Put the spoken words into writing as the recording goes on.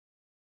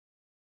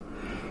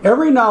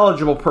Every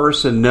knowledgeable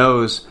person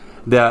knows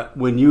that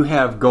when you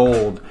have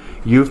gold,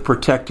 you've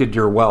protected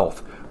your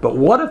wealth. But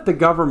what if the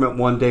government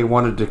one day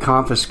wanted to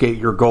confiscate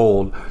your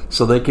gold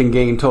so they can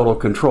gain total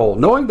control,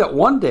 knowing that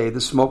one day the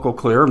smoke will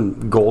clear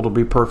and gold will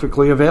be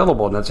perfectly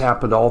available, and that's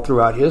happened all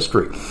throughout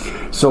history.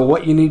 So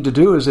what you need to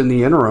do is, in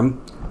the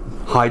interim,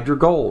 hide your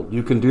gold.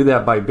 You can do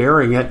that by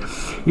burying it.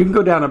 You can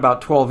go down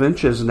about 12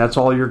 inches, and that's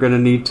all you're going to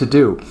need to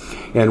do.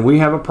 And we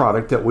have a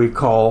product that we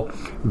call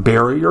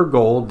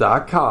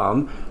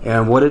buryyourgold.com,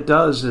 and what it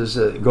does is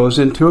it goes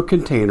into a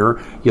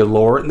container. You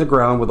lower it in the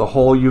ground with a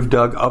hole you've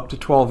dug up to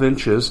 12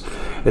 inches.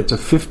 It's a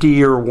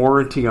 50-year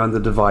warranty on the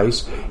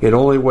device. It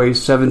only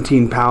weighs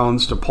 17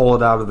 pounds to pull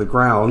it out of the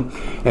ground,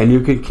 and you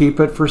can keep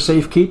it for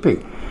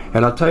safekeeping.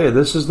 And I'll tell you,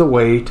 this is the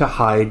way to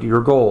hide your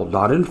gold.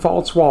 Not in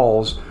false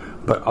walls,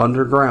 but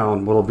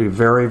underground, will be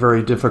very,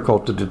 very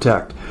difficult to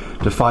detect.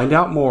 To find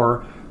out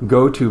more,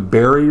 go to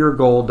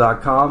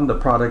buryyourgold.com. The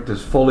product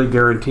is fully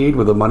guaranteed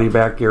with a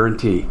money-back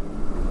guarantee.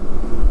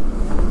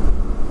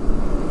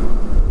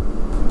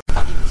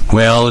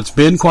 Well, it's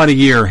been quite a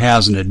year,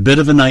 hasn't it? Bit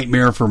of a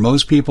nightmare for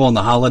most people, and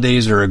the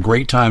holidays are a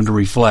great time to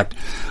reflect,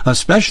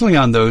 especially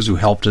on those who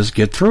helped us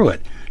get through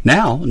it.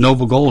 Now,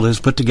 Noble Gold has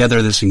put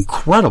together this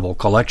incredible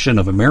collection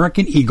of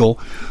American Eagle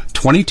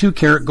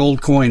 22-karat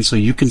gold coins, so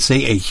you can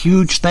say a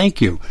huge thank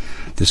you.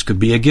 This could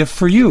be a gift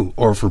for you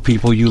or for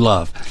people you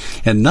love.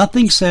 And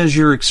nothing says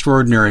you're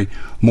extraordinary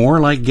more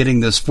like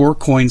getting this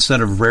 4-coin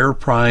set of rare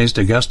prized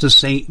Augusta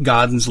St.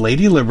 Gaudens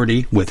Lady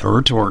Liberty with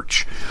her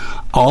torch.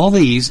 All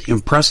these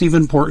impressive,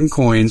 important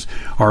coins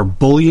are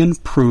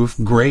bullion-proof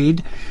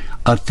grade,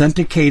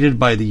 authenticated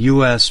by the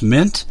U.S.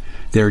 Mint.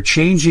 They're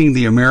changing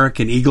the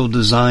American Eagle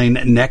design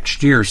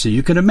next year, so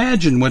you can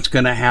imagine what's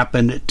going to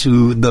happen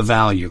to the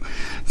value.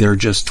 There are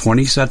just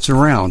 20 sets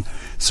around,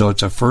 so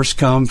it's a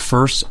first-come,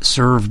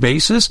 first-served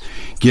basis.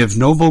 Give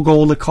Noble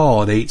Gold a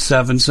call at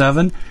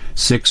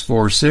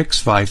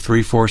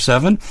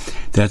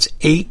 877-646-5347. That's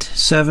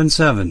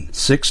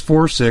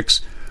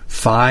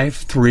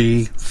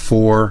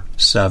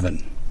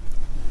 877-646-5347.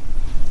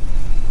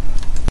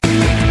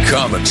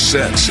 Common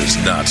sense is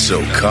not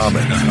so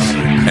common.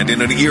 And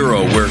in an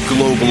era where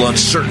global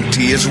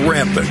uncertainty is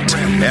rampant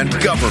and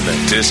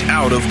government is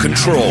out of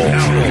control,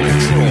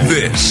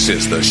 this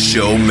is the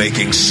show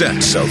making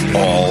sense of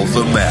all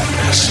the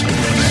madness.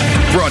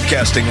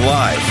 Broadcasting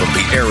live from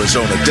the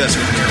Arizona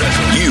desert,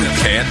 you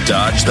can't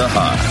dodge the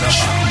Hodge.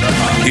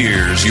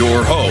 Here's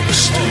your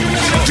host,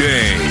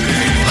 Dave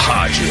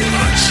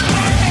Hodges.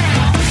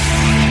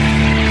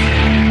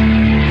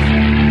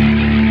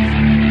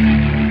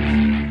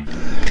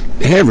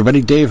 Hey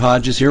everybody, Dave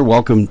Hodges here.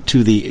 Welcome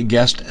to the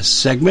guest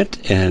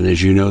segment. And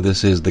as you know,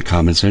 this is the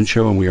Common Sense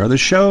Show, and we are the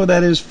show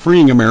that is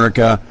freeing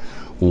America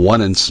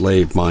one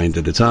enslaved mind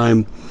at a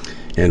time.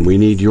 And we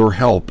need your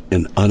help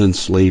in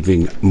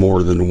unenslaving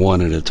more than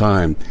one at a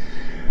time.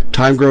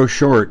 Time grows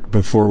short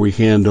before we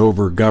hand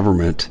over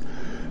government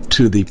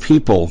to the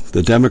people,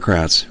 the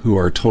Democrats, who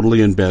are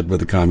totally in bed with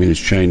the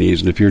Communist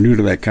Chinese. And if you're new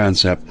to that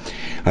concept,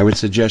 I would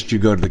suggest you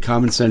go to the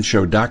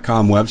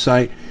commonsenseshow.com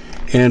website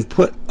and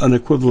put an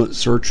equivalent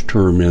search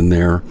term in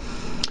there.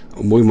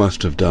 We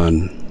must have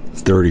done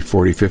 30,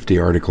 40, 50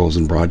 articles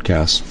and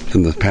broadcasts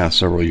in the past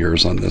several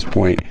years on this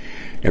point.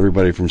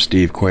 Everybody from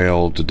Steve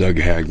Quayle to Doug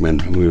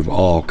Hagman, we've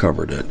all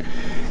covered it.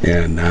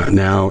 And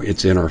now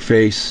it's in our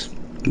face.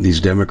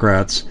 These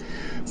Democrats,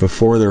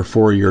 before their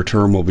 4-year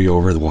term will be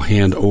over, will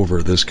hand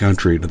over this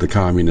country to the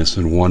communists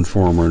in one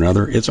form or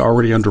another. It's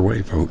already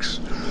underway, folks.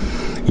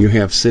 You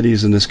have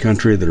cities in this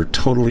country that are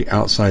totally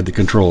outside the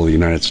control of the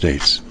United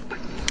States.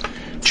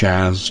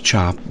 Chaz,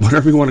 Chop,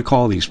 whatever you want to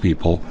call these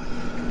people,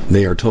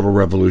 they are total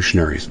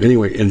revolutionaries.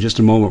 Anyway, in just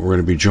a moment, we're going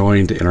to be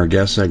joined in our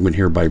guest segment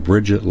here by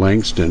Bridget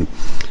Langston,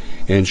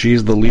 and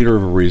she's the leader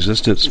of a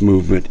resistance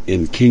movement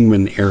in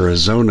Kingman,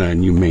 Arizona,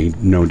 and you may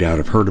no doubt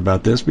have heard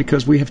about this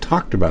because we have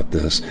talked about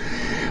this.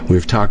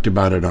 We've talked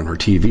about it on our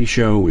TV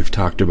show. We've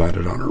talked about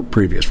it on our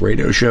previous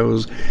radio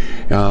shows.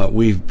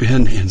 We've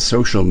been in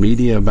social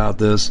media about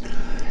this,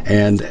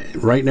 and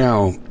right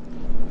now,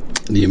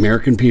 the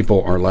American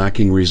people are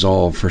lacking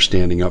resolve for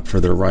standing up for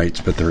their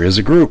rights, but there is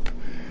a group.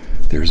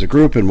 There's a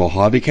group in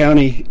Mojave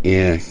County,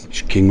 and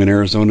Kingman,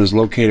 Arizona is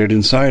located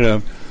inside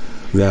of,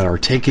 that are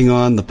taking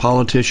on the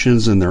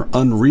politicians and their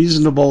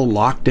unreasonable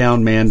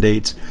lockdown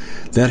mandates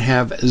that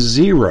have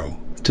zero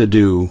to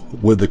do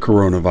with the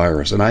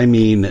coronavirus. And I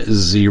mean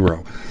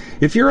zero.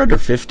 If you're under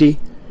 50,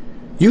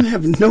 you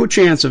have no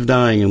chance of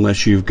dying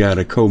unless you've got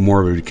a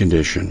comorbid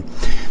condition.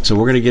 So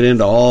we're going to get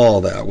into all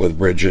that with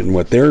Bridget and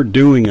what they're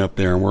doing up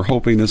there, and we're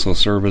hoping this will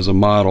serve as a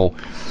model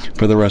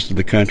for the rest of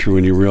the country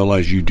when you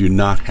realize you do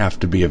not have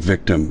to be a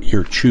victim.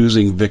 You're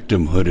choosing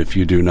victimhood if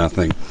you do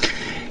nothing.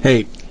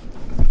 Hey,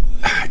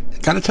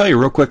 got to tell you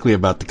real quickly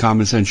about the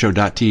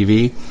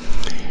commonsenseshow.tv.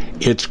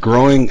 It's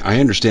growing,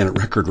 I understand, at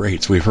record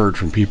rates. We've heard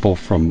from people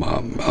from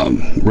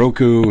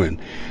Roku and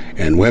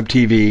Web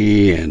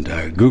TV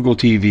and Google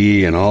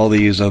TV and all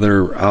these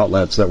other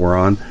outlets that we're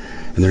on.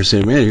 And they're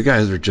saying, man, you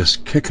guys are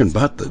just kicking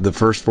butt. The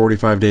first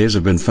 45 days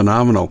have been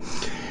phenomenal.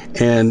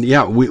 And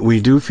yeah,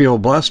 we do feel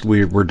blessed.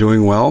 We're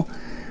doing well.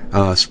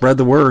 Spread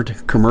the word,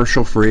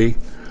 commercial free.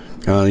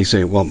 You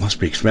say, well, it must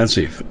be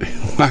expensive.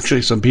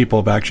 Actually, some people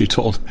have actually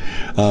told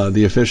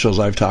the officials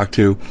I've talked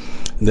to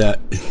that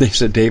they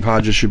said Dave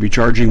Hodges should be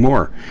charging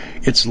more.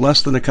 It's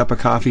less than a cup of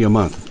coffee a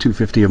month,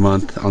 $2.50 a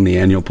month on the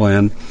annual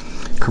plan.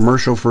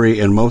 Commercial free,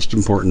 and most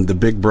important, the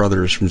big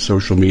brothers from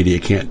social media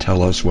can't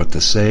tell us what to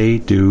say,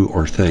 do,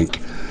 or think.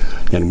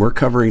 And we're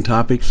covering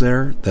topics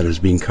there that is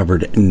being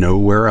covered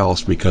nowhere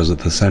else because of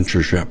the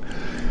censorship.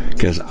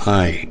 Because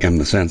I am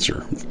the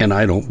censor, and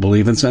I don't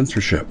believe in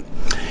censorship.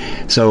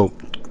 So,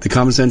 the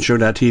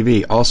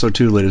CommonSenseShow.tv. Also,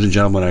 too, ladies and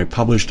gentlemen, I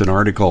published an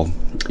article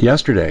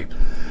yesterday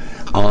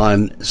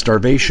on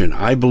starvation.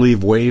 I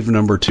believe wave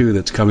number 2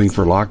 that's coming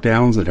for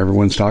lockdowns that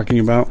everyone's talking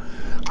about,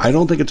 I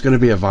don't think it's going to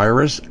be a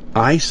virus.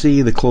 I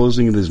see the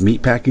closing of these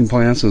meatpacking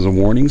plants as a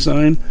warning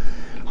sign.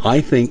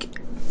 I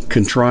think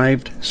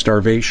contrived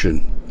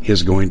starvation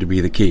is going to be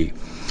the key.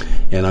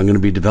 And I'm going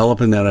to be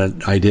developing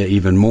that idea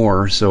even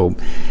more. So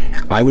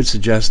I would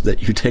suggest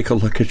that you take a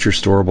look at your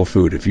storable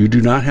food. If you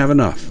do not have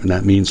enough, and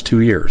that means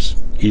 2 years,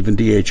 even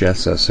DHS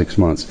says 6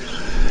 months,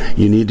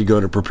 you need to go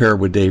to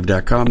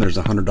preparewithdave.com. There's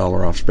a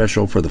 $100 off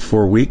special for the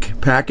 4-week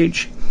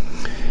package.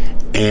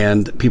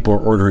 And people are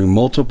ordering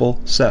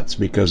multiple sets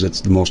because it's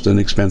the most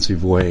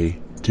inexpensive way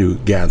to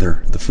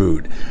gather the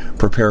food.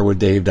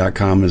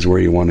 Preparewithdave.com is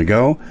where you want to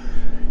go.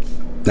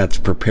 That's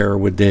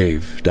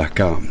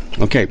preparewithdave.com.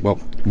 Okay, well,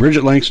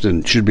 Bridget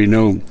Langston should be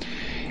no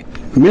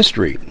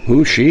mystery.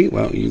 Who's she?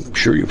 Well,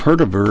 you've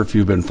heard of her if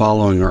you've been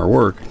following our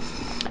work.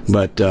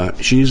 But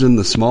she's in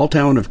the small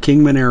town of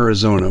Kingman,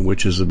 Arizona,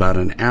 which is about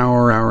an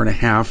hour and a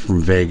half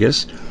from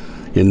Vegas,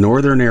 in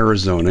northern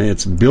Arizona.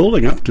 It's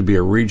building up to be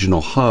a regional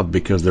hub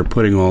because they're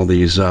putting all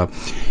these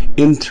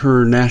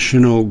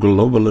international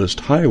globalist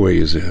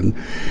highways in.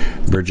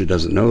 Bridget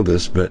doesn't know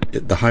this, but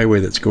the highway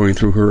that's going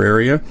through her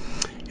area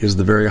is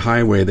the very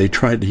highway they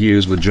tried to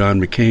use with John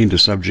McCain to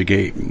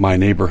subjugate my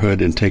neighborhood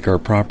and take our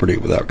property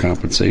without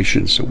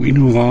compensation. So we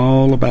know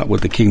all about what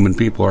the Kingman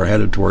people are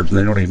headed towards, and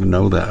they don't even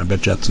know that. I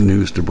bet that's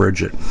news to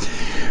Bridget.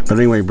 But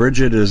anyway,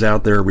 Bridget is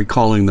out there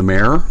recalling the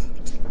mayor,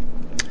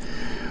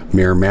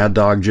 Mayor Mad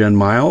Dog Jen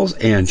Miles,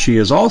 and she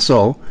is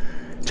also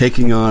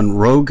taking on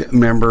rogue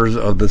members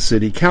of the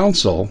city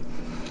council.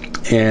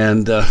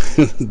 And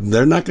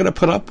they're not going to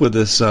put up with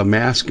this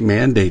mask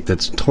mandate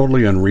that's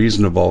totally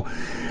unreasonable.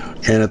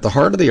 And at the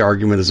heart of the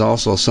argument is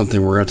also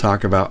something we're going to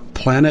talk about,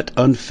 planet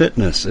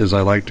unfitness, as I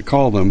like to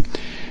call them,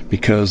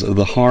 because of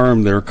the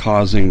harm they're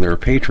causing their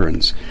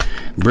patrons.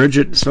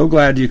 Bridget, so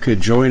glad you could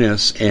join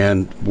us.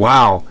 And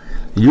wow,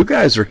 you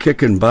guys are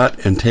kicking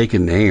butt and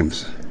taking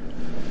names.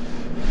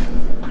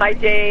 Hi,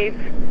 Dave.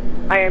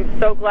 I am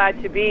so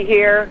glad to be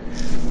here,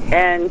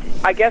 and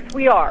I guess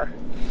we are.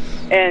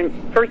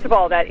 And first of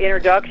all, that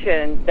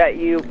introduction that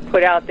you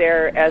put out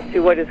there as to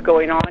what is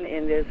going on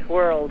in this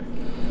world,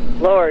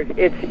 Lord,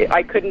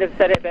 I couldn't have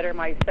said it better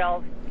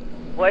myself.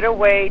 What a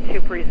way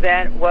to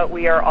present what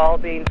we are all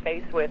being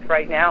faced with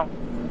right now.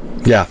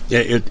 Yeah,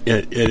 it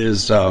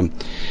is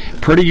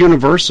pretty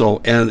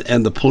universal,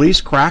 and the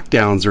police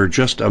crackdowns are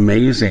just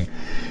amazing.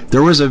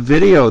 There was a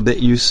video that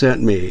you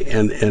sent me,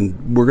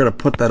 and we're going to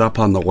put that up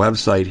on the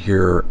website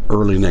here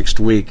early next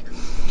week,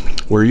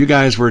 where you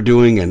guys were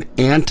doing an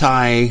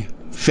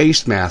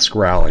anti-face mask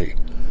rally,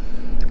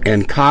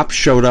 and cops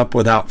showed up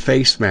without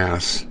face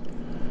masks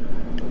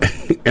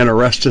and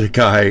arrested a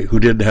guy who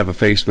didn't have a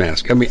face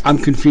mask. I mean, I'm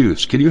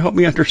confused. Can you help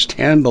me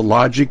understand the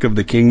logic of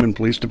the Kingman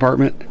Police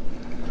Department?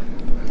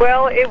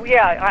 Well,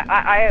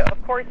 I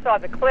of course saw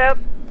the clip.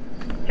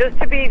 Just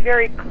to be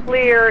very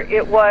clear,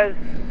 it wasn't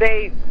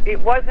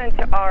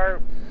our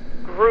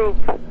group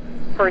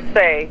per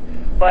se,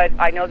 but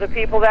I know the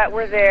people that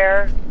were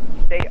there.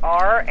 They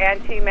are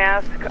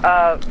anti-mask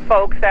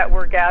folks that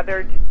were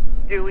gathered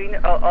doing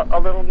a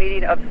little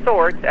meeting of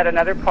sorts at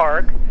another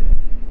park.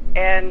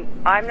 And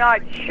I'm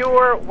not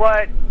sure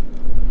what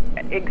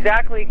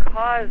exactly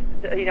caused,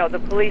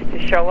 the police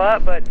to show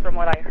up, but from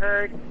what I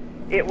heard,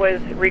 it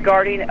was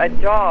regarding a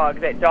dog,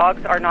 that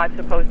dogs are not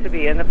supposed to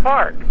be in the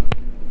park.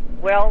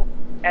 Well,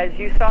 as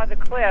you saw the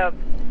clip,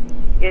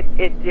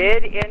 it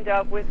did end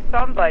up with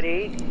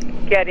somebody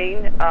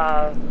getting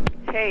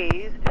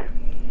tased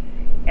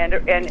and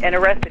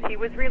arrested. He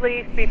was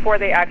released before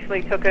they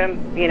actually took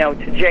him,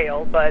 to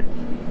jail, but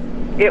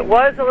it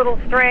was a little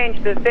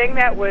strange. The thing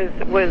that was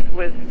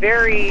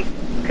very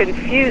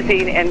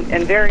confusing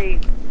and very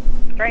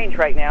strange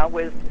right now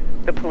was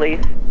the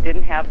police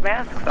didn't have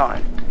masks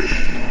on.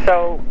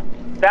 So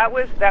that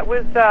was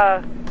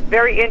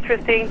very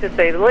interesting, to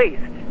say the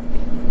least.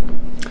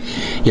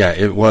 Yeah,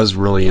 it was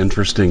really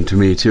interesting to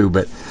me too,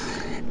 but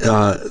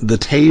the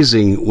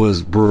tasing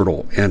was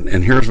brutal,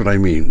 and here's what I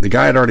mean. The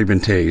guy had already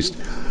been tased,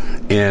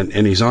 and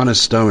he's on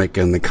his stomach,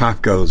 and the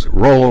cop goes,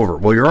 roll over.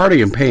 Well, you're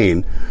already in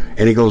pain,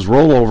 and he goes,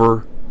 roll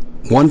over.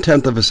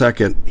 1/10 of a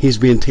second, he's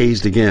being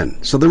tased again.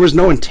 So there was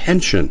no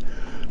intention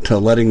to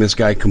letting this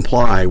guy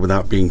comply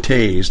without being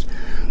tased,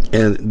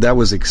 and that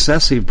was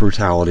excessive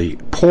brutality,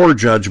 poor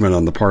judgment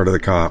on the part of the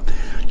cop.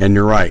 And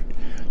you're right,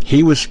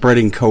 he was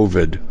spreading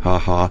COVID,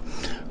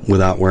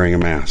 without wearing a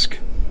mask.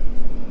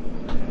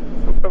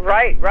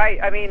 Right.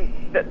 I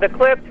mean, the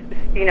clip,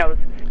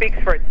 speaks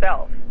for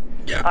itself.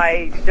 Yeah.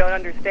 I don't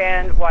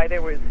understand why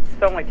there was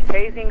so much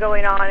tasing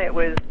going on. It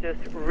was just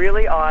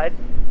really odd.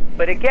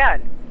 But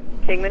again,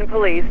 Kingman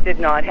police did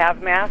not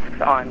have masks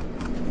on.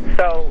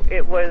 So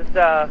it was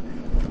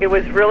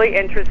really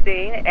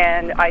interesting,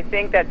 and I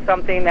think that's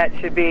something that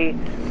should be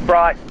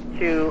brought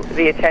to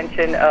the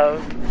attention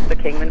of the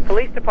Kingman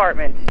Police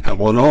Department.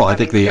 Well, no, I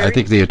think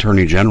the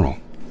Attorney General.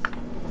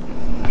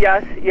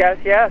 Yes.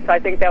 I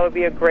think that would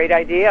be a great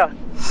idea.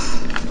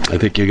 I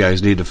think you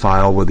guys need to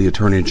file with the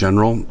Attorney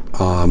General.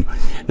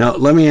 Now,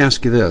 let me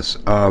ask you this.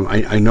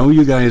 I know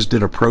you guys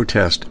did a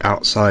protest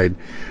outside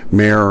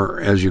Mayor,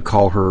 as you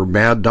call her,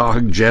 Bad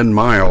Dog Jen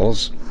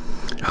Miles.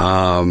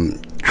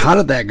 How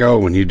did that go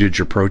when you did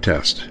your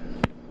protest?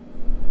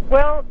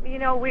 Well,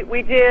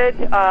 we did.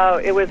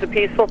 It was a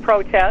peaceful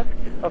protest,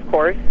 of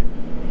course,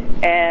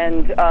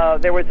 and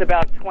there was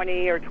about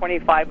 20 or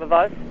 25 of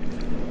us.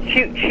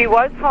 She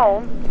was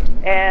home,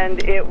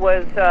 and it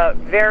was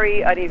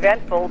very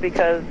uneventful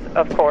because,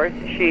 of course,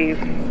 she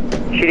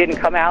didn't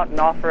come out and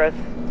offer us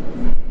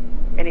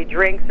any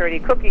drinks or any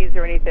cookies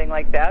or anything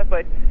like that,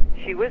 but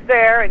she was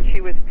there, and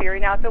she was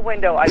peering out the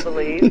window, I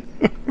believe,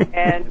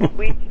 and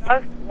we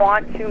just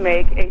want to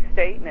make a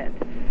statement.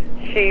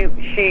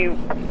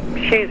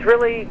 She's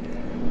really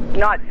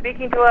not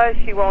speaking to us.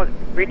 She won't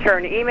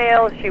return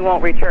emails. She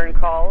won't return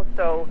calls.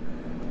 So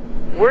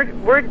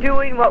we're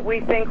doing what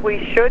we think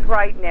we should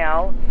right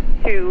now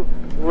to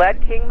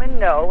let Kingman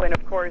know. And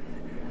of course,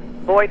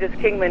 boy, does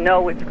Kingman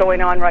know what's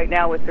going on right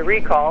now with the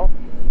recall.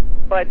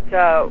 But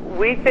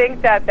we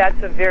think that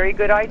that's a very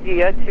good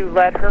idea to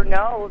let her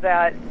know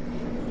that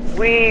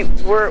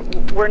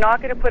we're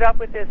not going to put up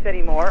with this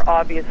anymore.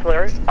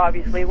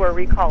 Obviously, we're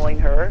recalling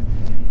her.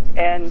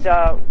 And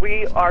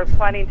we are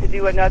planning to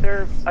do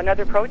another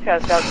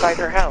protest outside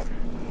her house.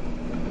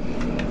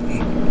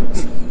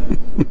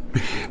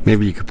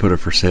 Maybe you could put a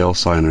for sale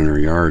sign in her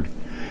yard.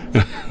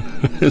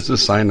 It's a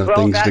sign of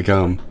things to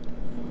come.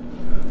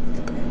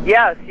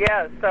 Yes.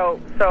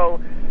 So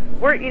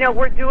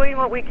we're doing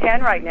what we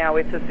can right now.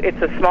 It's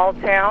a small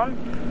town.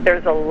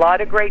 There's a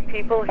lot of great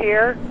people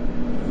here.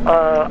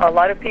 A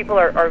lot of people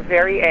are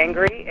very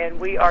angry, and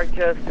we are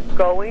just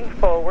going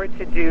forward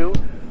to do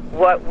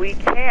what we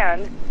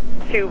can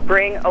to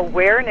bring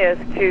awareness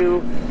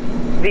to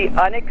the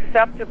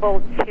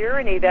unacceptable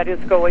tyranny that is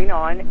going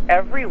on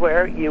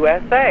everywhere,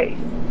 USA.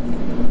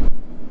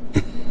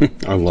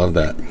 I love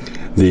that.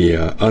 The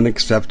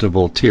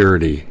unacceptable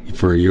tyranny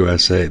for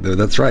USA.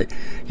 That's right.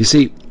 You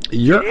see,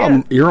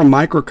 you're a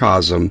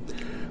microcosm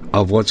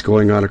of what's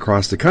going on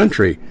across the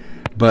country,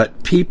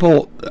 but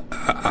people,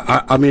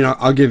 I mean,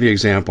 I'll give you an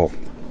example.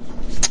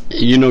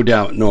 You no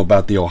doubt know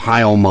about the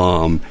Ohio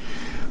mom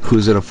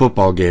who's at a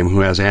football game, who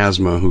has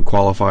asthma, who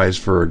qualifies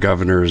for a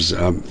governor's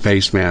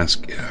face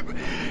mask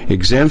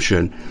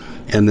exemption.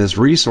 And this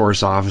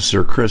resource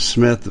officer, Chris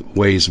Smith,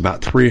 weighs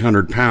about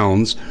 300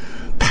 pounds,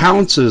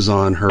 pounces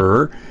on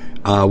her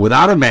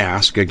without a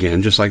mask,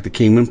 again, just like the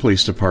Kingman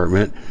Police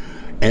Department,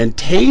 and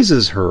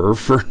tases her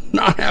for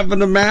not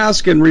having a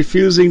mask and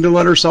refusing to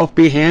let herself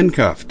be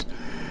handcuffed.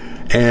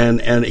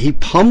 And he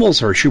pummels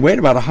her. She weighed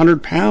about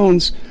 100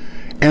 pounds.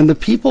 And the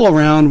people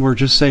around were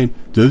just saying,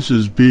 this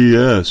is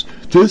BS.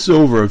 This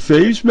over a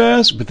face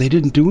mask? But they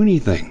didn't do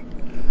anything.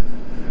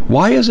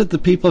 Why is it the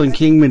people in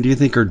Kingman, do you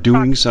think, are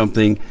doing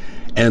something,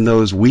 and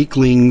those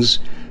weaklings,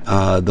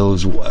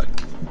 those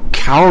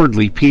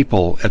cowardly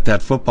people at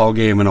that football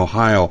game in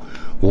Ohio,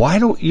 why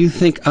don't you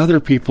think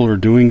other people are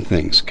doing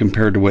things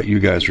compared to what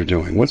you guys are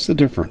doing? What's the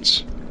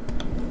difference?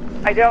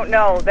 I don't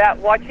know.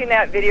 Watching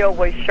that video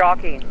was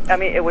shocking. I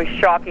mean, it was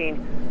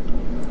shocking.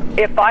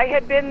 If I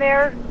had been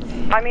there,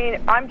 I mean,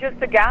 I'm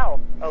just a gal,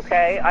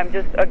 okay? I'm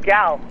just a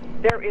gal.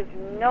 There is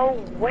no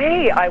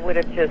way I would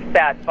have just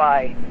sat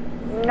by.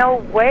 No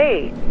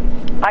way.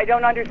 I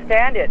don't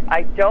understand it.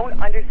 I don't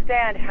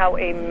understand how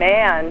a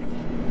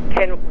man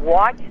can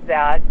watch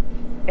that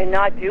and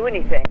not do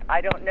anything.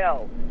 I don't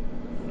know.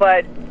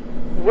 But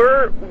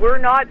we're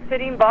not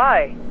sitting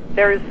by.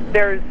 There's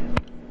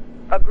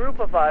a group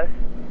of us,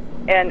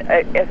 and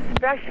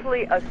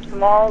especially a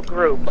small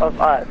group of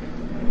us,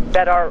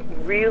 that are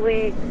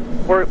really,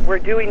 we're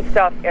doing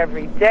stuff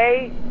every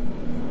day.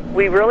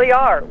 We really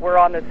are. We're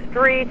on the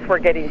streets. We're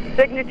getting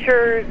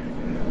signatures.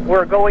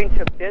 We're going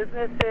to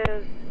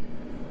businesses.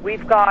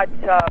 We've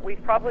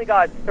probably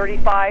got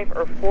 35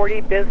 or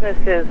 40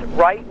 businesses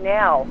right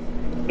now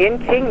in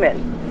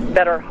Kingman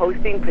that are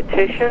hosting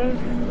petitions.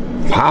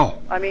 Wow.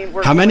 I mean,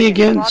 how many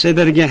again? Say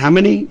that again. How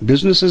many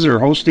businesses are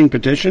hosting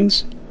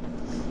petitions?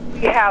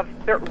 We have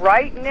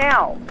right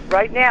now.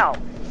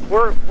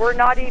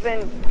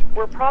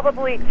 We're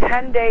probably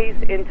 10 days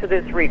into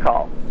this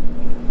recall.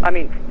 I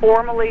mean,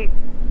 formally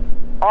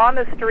on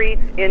the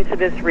streets into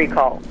this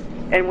recall.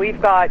 And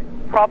we've got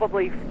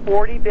probably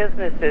 40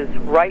 businesses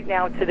right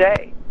now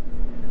today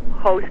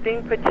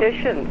hosting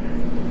petitions.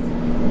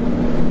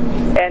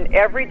 And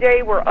every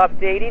day we're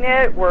updating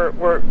it.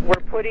 We're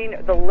putting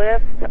the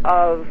list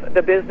of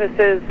the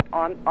businesses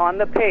on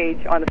the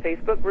page, on the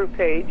Facebook group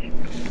page,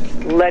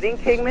 letting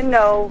Kingman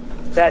know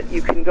that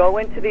you can go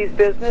into these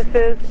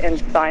businesses and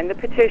sign the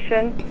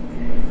petition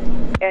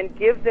and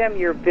give them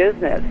your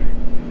business.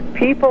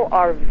 People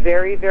are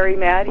very, very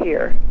mad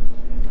here.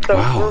 So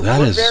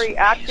we're very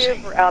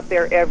active. We're out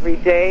there every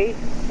day.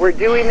 We're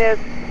doing this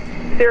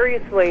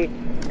seriously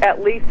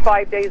at least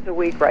 5 days a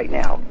week right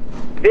now.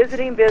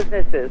 Visiting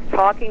businesses,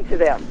 talking to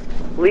them,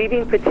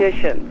 leaving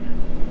petitions.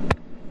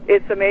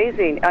 It's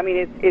amazing. I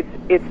mean,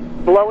 it's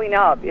blowing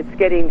up. It's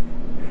getting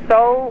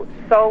so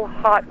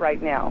hot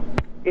right now.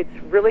 It's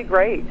really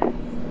great.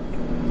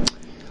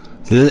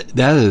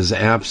 That is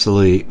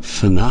absolutely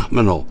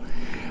phenomenal.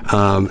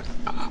 I'm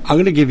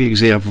going to give you an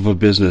example of a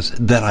business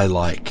that I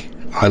like,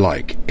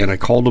 and I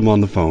called them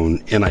on the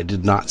phone, and I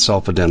did not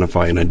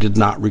self-identify, and I did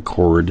not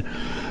record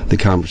the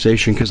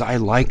conversation because I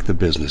like the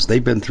business.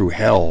 They've been through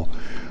hell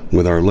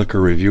with our liquor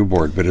review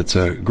board, but it's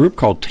a group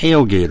called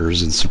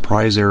Tailgaters in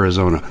Surprise,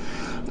 Arizona.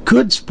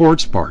 Good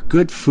sports bar,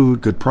 good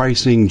food, good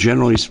pricing.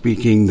 Generally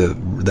speaking,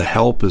 the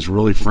help is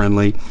really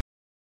friendly.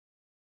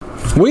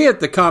 We at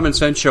the Common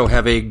Sense Show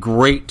have a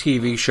great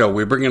TV show.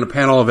 We bring in a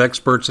panel of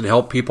experts and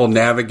help people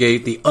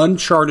navigate the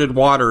uncharted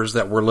waters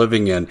that we're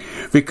living in.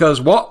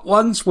 Because what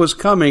once was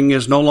coming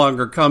is no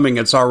longer coming.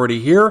 It's already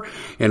here,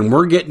 and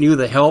we're getting you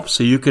the help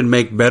so you can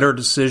make better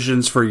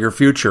decisions for your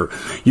future.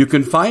 You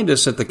can find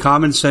us at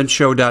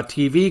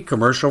thecommonsenseshow.tv,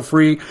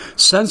 commercial-free,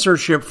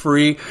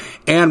 censorship-free,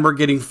 and we're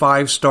getting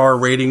 5-star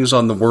ratings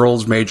on the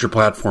world's major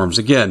platforms.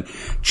 Again,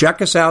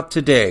 check us out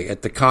today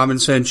at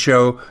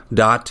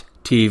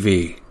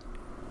thecommonsenseshow.tv.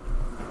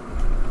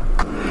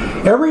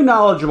 Every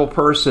knowledgeable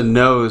person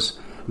knows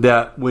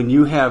that when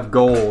you have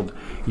gold,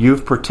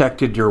 you've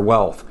protected your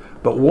wealth.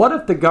 But what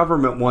if the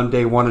government one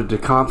day wanted to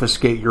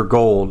confiscate your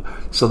gold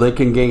so they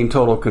can gain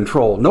total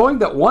control, knowing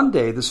that one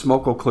day the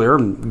smoke will clear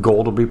and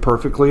gold will be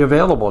perfectly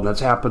available, and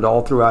that's happened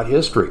all throughout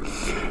history.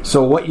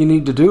 So what you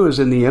need to do is,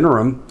 in the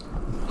interim,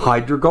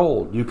 hide your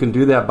gold. You can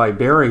do that by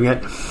burying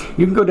it.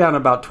 You can go down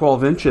about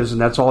 12 inches, and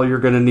that's all you're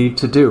going to need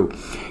to do.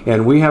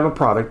 And we have a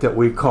product that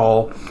we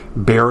call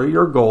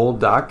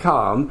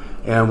buryyourgold.com,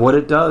 and what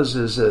it does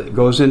is it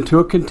goes into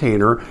a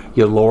container.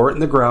 You lower it in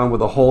the ground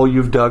with a hole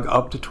you've dug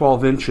up to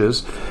 12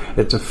 inches.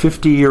 It's a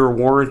 50-year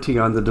warranty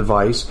on the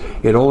device.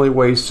 It only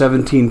weighs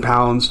 17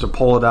 pounds to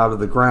pull it out of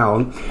the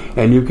ground,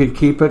 and you can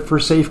keep it for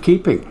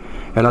safekeeping.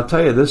 And I'll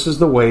tell you, this is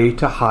the way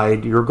to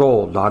hide your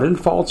gold, not in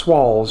false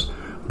walls,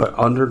 but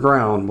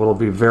underground. Will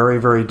be very,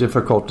 very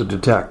difficult to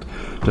detect.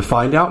 To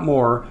find out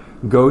more,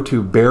 go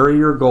to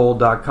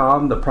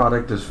buryyourgold.com. The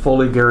product is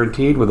fully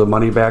guaranteed with a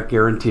money-back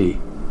guarantee.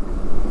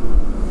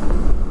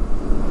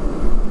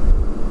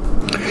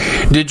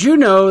 Did you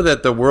know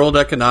that the World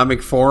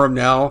Economic Forum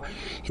now,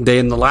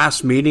 in the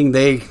last meeting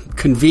they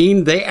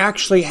convened, they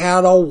actually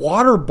had a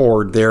water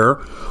board there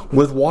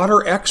with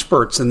water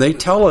experts, and they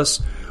tell us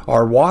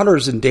our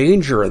water's in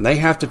danger and they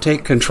have to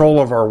take control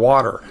of our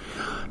water.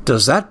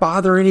 Does that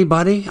bother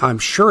anybody? I'm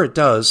sure it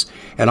does.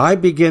 And I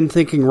begin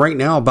thinking right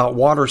now about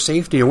water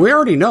safety. And we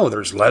already know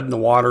there's lead in the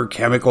water,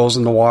 chemicals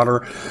in the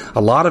water.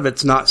 A lot of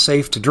it's not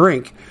safe to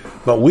drink.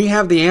 But we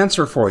have the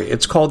answer for you.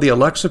 It's called the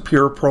Alexa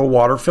Pure Pro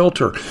Water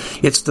Filter.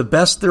 It's the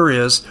best there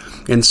is,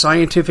 and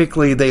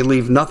scientifically they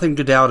leave nothing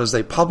to doubt as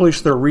they publish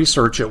their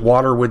research at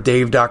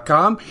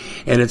waterwithdave.com,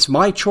 and it's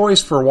my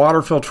choice for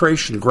water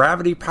filtration.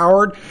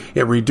 Gravity-powered,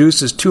 it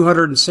reduces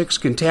 206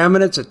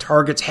 contaminants, it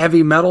targets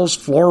heavy metals,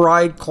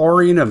 fluoride,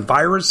 chlorine, and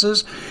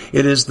viruses.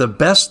 It is the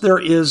best there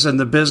is in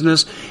the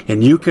business,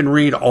 and you can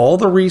read all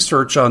the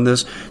research on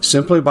this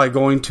simply by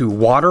going to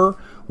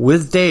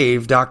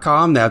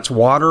waterwithdave.com. That's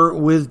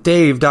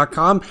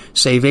waterwithdave.com.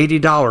 Save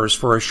 $80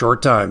 for a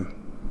short time.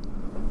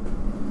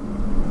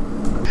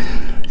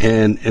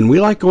 And we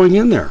like going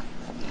in there.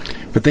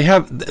 But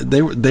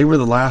they were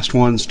the last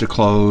ones to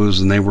close,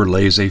 and they were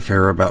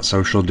laissez-faire about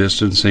social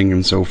distancing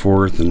and so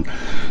forth, and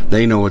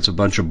they know it's a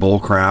bunch of bull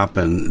crap,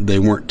 and they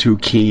weren't too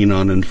keen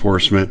on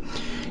enforcement,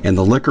 and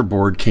the liquor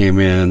board came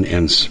in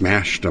and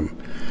smashed them.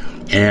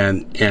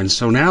 And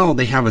so now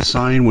they have a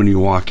sign when you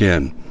walk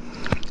in,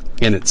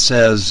 and it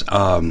says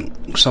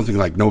something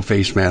like no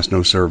face mask,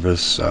 no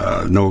service,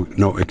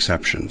 no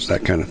exceptions,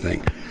 that kind of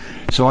thing.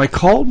 So I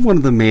called one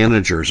of the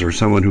managers, or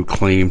someone who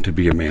claimed to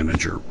be a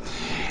manager,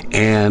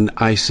 and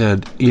I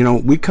said,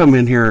 we come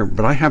in here,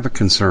 but I have a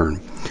concern.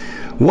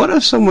 What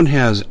if someone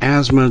has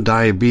asthma,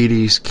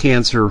 diabetes,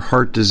 cancer,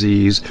 heart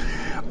disease,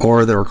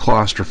 or they're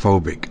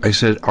claustrophobic? I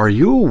said, are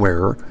you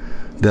aware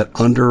that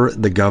under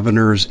the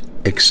governor's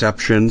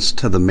exceptions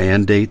to the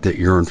mandate that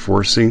you're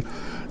enforcing,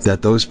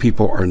 that those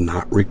people are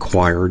not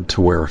required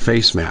to wear a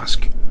face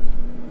mask?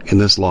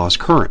 And this law is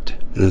current.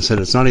 And I said,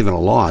 it's not even a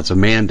law, it's a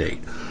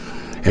mandate.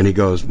 And he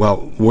goes,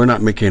 well, we're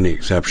not making any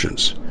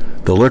exceptions.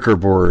 The liquor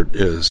board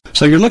is.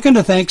 So you're looking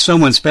to thank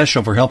someone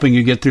special for helping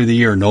you get through the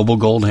year. Noble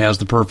Gold has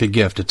the perfect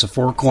gift. It's a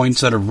 4-coin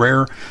set of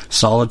rare,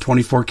 solid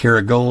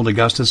 24-karat gold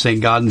Augusta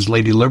St. Gaudens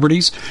Lady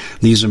Liberties.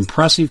 These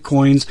impressive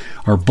coins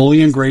are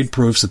bullion-grade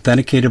proofs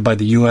authenticated by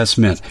the U.S.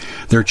 Mint.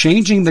 They're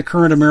changing the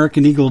current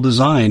American Eagle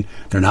design.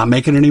 They're not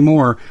making any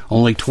more.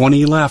 Only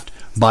 20 left.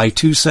 Buy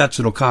 2 sets.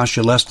 It'll cost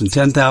you less than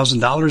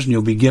 $10,000, and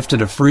you'll be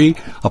gifted a free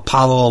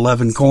Apollo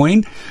 11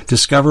 coin.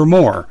 Discover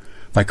more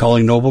by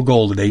calling Noble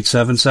Gold at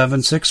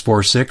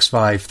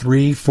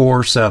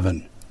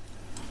 877-646-5347.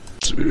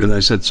 And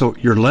I said, so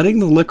you're letting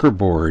the liquor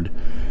board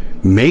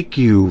make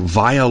you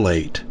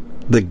violate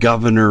the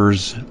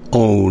governor's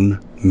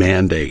own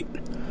mandate.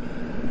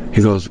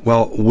 He goes,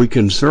 well, we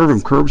can serve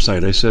them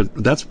curbside. I said,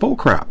 that's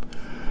bullcrap.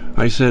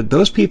 I said,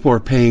 those people are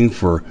paying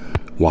for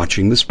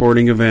watching the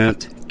sporting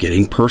event,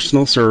 getting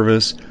personal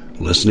service,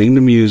 listening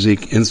to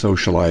music, and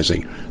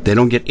socializing. They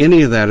don't get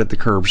any of that at the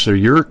curb, so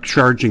you're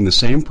charging the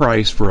same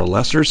price for a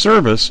lesser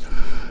service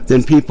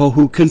than people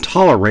who can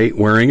tolerate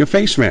wearing a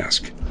face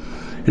mask.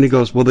 And he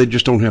goes, well, they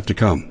just don't have to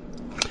come.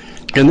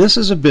 And this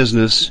is a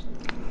business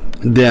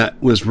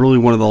that was really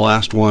one of the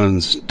last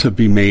ones to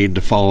be made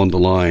to fall into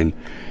line.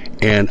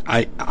 And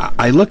I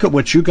look at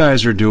what you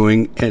guys are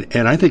doing,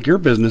 and I think your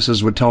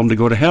businesses would tell them to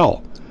go to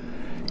hell.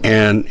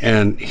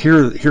 And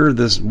here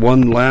this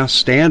one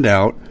last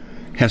standout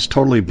has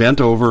totally bent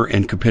over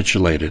and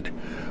capitulated.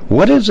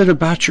 What is it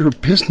about your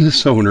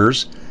business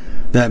owners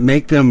that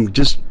make them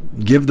just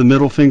give the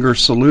middle finger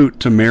salute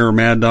to Mayor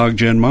Mad Dog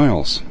Jen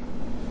Miles?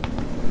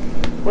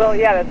 Well,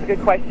 yeah, that's a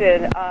good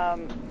question.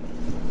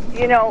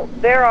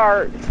 There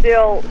are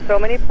still so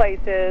many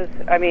places.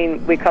 I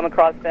mean, we come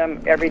across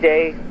them every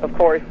day. Of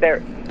course,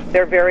 they're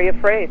very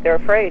afraid. They're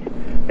afraid.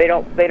 They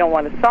don't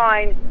want to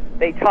sign.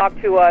 They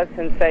talk to us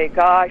and say,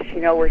 "Gosh,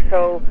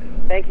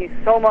 thank you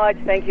so much.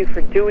 Thank you for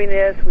doing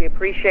this. We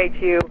appreciate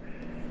you."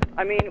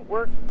 I mean,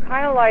 we're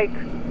kind of like,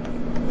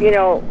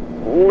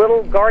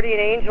 little guardian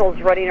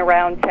angels running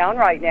around town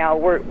right now.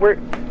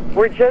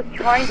 We're just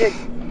trying to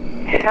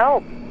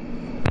help.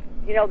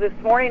 This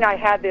morning I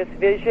had this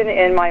vision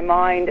in my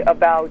mind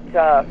about,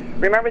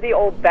 remember the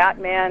old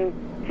Batman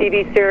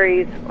TV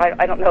series?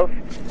 I don't know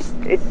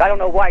I don't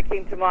know why it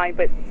came to mind,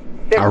 but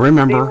I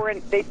remember.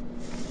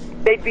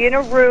 They'd be in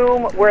a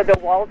room where the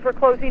walls were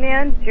closing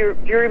in. Do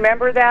you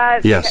remember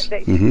that? Yes.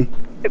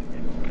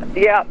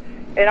 Yeah.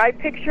 And I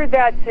pictured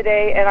that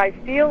today, and I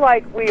feel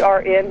like we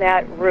are in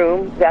that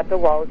room that the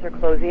walls are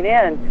closing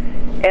in.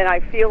 And I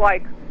feel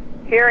like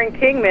here in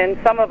Kingman,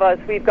 some of us,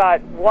 we've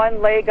got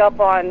one leg up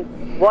on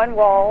one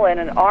wall and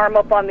an arm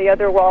up on the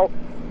other wall.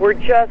 We're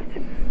just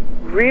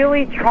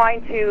really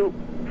trying to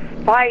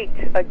fight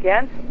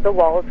against the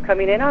walls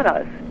coming in on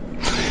us.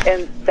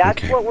 And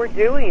that's what we're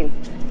doing.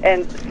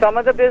 And some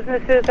of the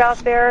businesses out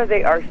there,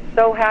 they are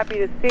so happy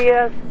to see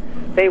us.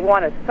 They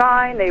want to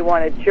sign, they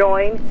want to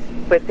join,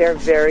 but they're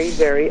very,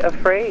 very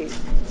afraid.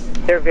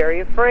 They're very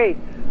afraid.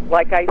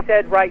 Like I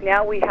said, right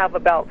now we have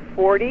about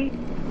 40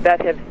 that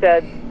have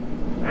said,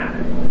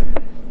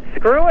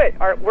 screw it.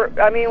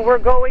 We're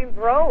going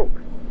broke.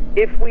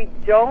 If we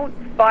don't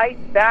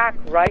fight back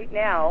right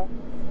now,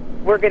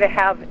 we're going to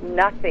have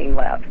nothing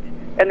left.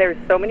 And there's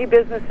so many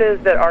businesses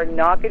that are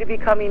not going to be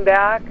coming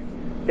back.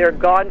 They're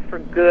gone for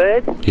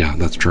good. Yeah,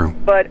 that's true.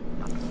 But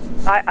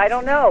I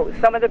don't know.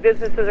 Some of the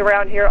businesses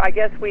around here, I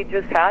guess we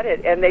just had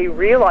it, and they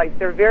realize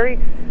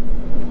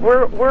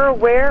we're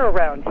aware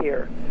around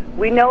here.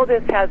 We know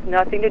this has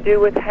nothing to do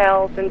with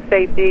health and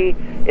safety.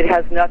 It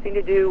has nothing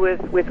to do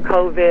with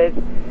COVID.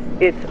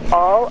 It's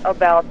all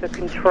about the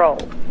control.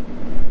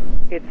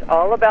 It's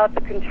all about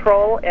the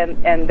control,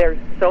 and there's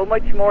so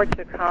much more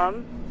to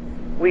come.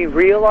 We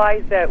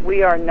realize that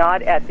we are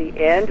not at the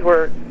end.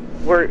 We're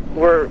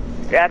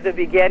at the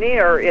beginning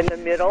or in the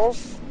middle.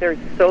 There's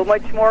so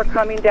much more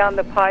coming down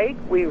the pike.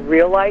 We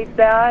realize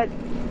that.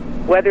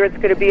 Whether it's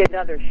going to be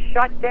another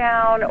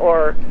shutdown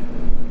or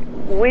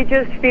we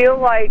just feel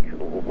like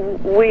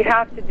we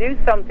have to do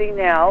something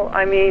now.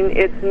 I mean,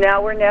 it's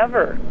now or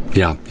never.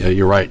 Yeah,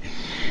 you're right.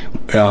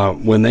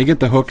 When they get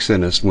the hooks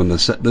in us, when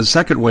the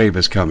second wave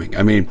is coming,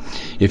 I mean,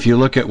 if you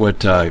look at what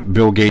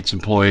Bill Gates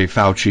employee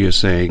Fauci is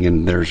saying,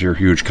 and there's your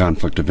huge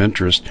conflict of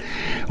interest,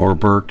 or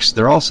Birx,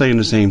 they're all saying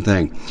the same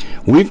thing.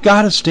 We've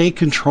got to stay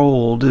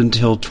controlled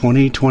until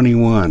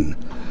 2021.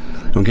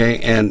 Okay,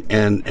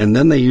 and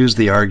then they use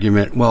the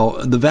argument, well,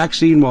 the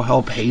vaccine will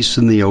help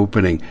hasten the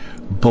opening.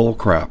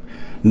 Bullcrap.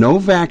 No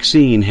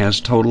vaccine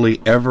has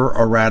totally ever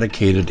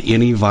eradicated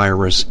any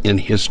virus in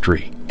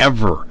history,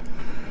 ever.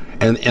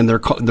 And they're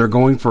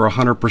going for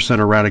 100%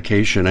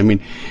 eradication. I mean,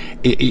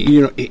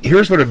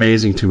 here's what's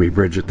amazing to me,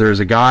 Bridget. There's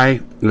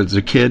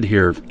a kid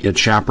here at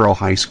Chaparral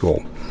High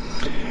School,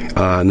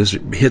 and this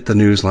hit the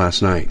news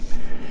last night,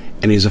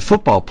 and he's a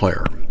football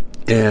player.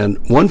 And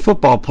one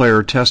football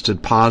player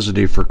tested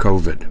positive for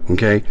COVID,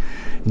 okay?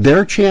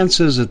 Their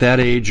chances at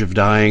that age of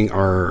dying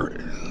are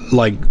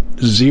like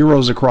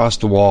zeros across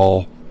the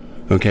wall,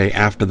 okay,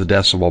 after the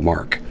decimal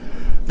mark.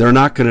 They're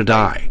not going to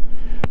die.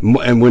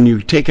 And when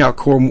you take out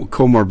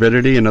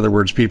comorbidity, in other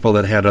words, people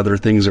that had other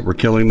things that were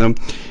killing them,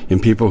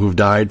 and people who've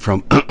died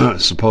from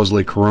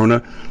supposedly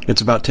corona,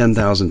 it's about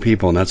 10,000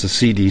 people, and that's a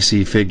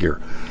CDC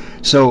figure.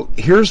 So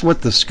here's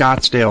what the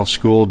Scottsdale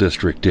School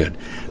District did.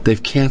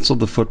 They've canceled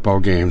the football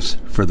games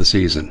for the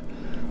season.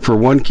 For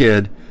one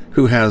kid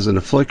who has an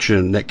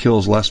affliction that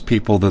kills less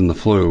people than the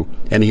flu,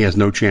 and he has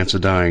no chance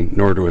of dying,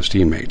 nor do his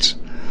teammates.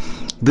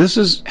 This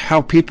is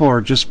how people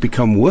are just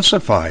become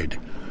wussified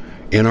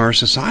in our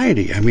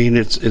society. I mean,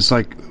 it's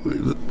like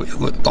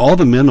all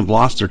the men have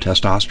lost their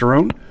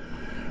testosterone,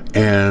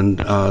 and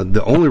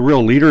the only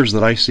real leaders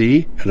that I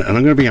see, and I'm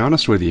going to be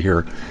honest with you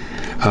here,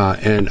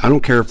 and I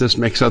don't care if this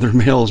makes other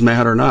males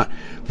mad or not,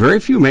 very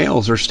few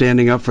males are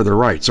standing up for their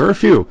rights. There are a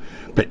few,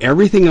 but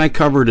everything I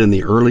covered in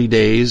the early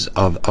days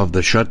of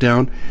the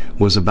shutdown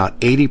was about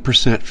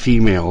 80%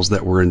 females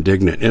that were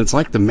indignant. And it's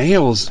like the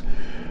males,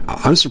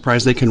 I'm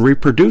surprised they can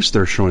reproduce.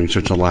 They're showing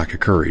such a lack of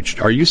courage.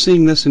 Are you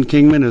seeing this in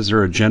Kingman? Is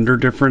there a gender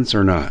difference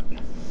or not?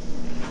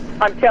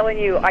 I'm telling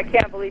you, I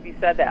can't believe you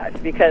said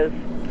that, because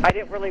I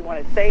didn't really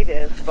want to say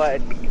this,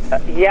 but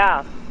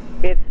yeah,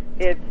 it's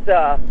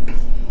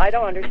I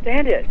don't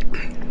understand it.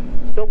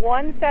 The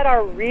ones that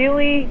are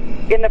really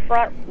in the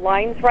front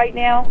lines right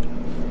now,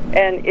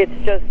 and it's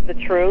just the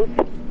truth,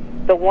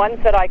 the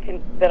ones that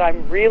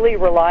I'm really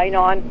relying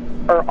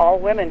on are all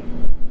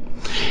women.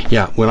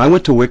 Yeah, when I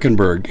went to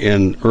Wickenburg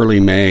in early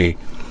May,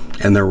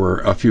 and there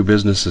were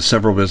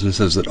several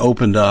businesses that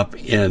opened up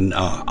in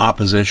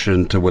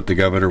opposition to what the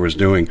governor was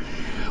doing,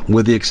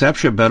 with the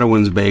exception of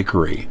Bedouin's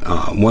Bakery,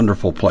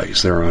 wonderful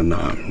place there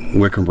on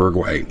Wickenburg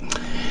Way.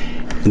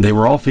 They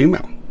were all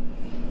female,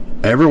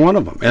 every one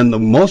of them, and the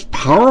most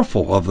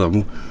powerful of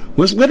them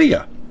was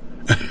Lydia.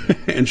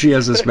 And she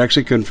has this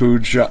Mexican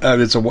food shop.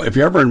 If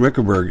you're ever in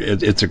Wickenburg,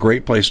 it's a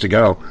great place to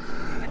go.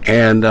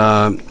 And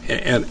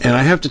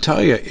I have to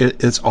tell you,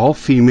 it's all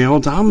female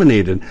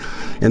dominated.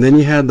 And then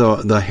you had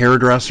the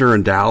hairdresser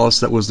in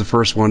Dallas that was the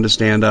first one to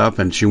stand up,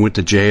 and she went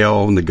to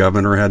jail, and the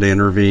governor had to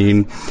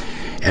intervene.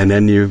 And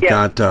then you've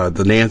got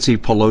the Nancy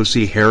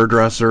Pelosi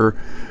hairdresser.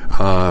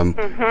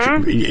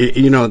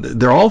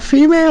 They're all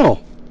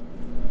female.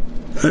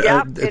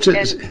 Yep.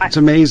 It's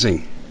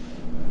amazing.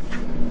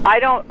 I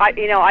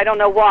don't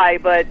know why,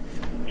 but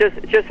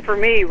just for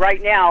me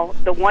right now,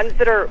 the ones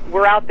that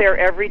we're out there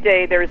every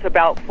day, there's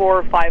about 4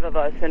 or 5 of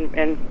us,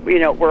 and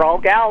we're all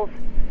gals.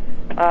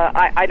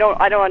 I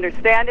don't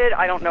understand it.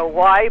 I don't know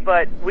why,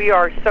 but we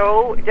are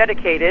so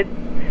dedicated.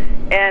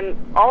 And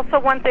also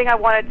one thing I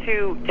wanted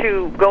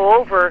to go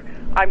over,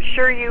 I'm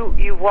sure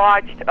you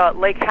watched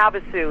Lake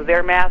Havasu.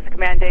 Their mask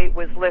mandate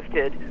was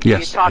lifted. Yes,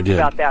 you talked I did.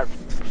 about that.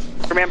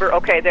 Remember?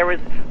 Okay, there was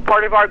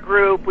part of our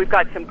group. We've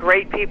got some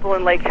great people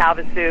in Lake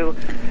Havasu,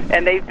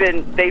 and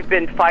they've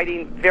been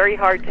fighting very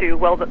hard too.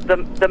 Well,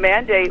 the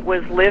mandate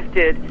was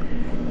lifted,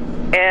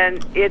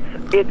 and it's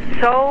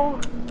so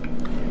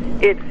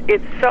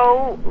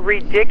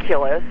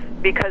ridiculous,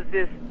 because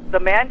the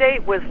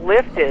mandate was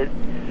lifted,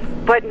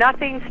 but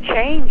nothing's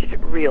changed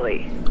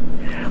really.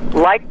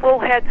 Like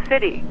Bullhead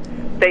City,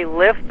 they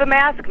lift the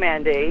mask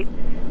mandate,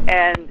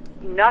 and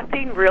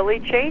nothing really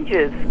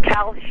changes.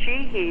 Cal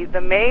Sheehy, the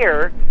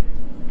mayor,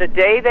 the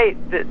day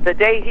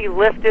he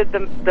lifted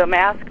the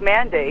mask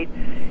mandate,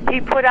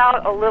 he put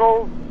out a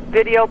little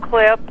video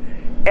clip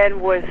and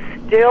was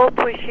still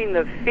pushing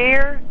the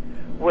fear,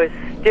 was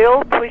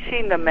still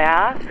pushing the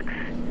masks.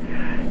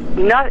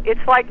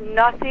 It's like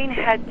nothing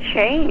had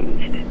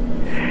changed.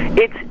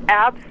 It's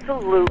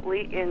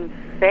absolutely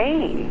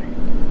insane.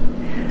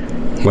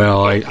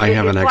 Well, I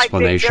have an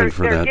explanation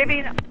for that.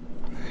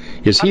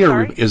 Is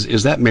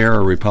that mayor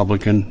a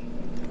Republican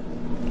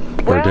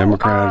or a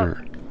Democrat?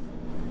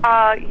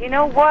 You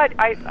know what?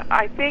 I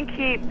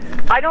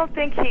don't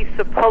think he's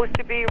supposed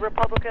to be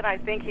Republican. I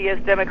think he is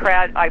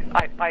Democrat.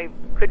 I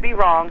could be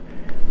wrong.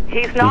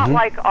 He's not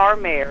like our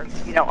mayor.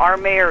 Our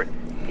mayor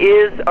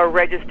is a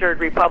registered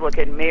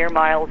Republican. Mayor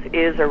Miles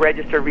is a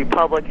registered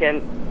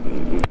Republican.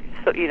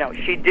 So,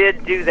 she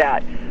did do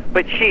that,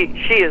 but she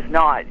is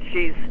not.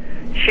 She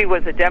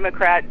was a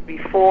Democrat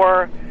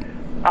before.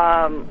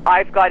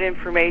 I've got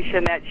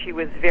information that she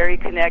was very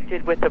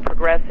connected with the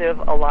Progressive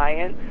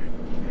Alliance.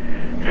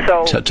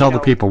 So tell the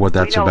people what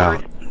that's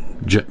about.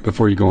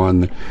 Before you go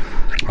on,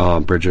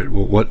 Bridget,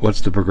 what's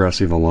the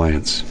Progressive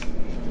Alliance?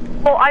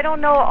 Well, I don't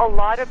know a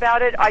lot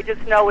about it. I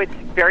just know it's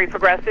very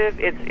progressive.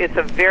 It's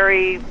a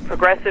very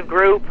progressive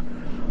group,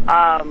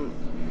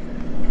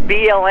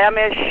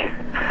 BLM-ish.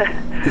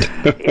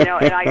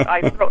 And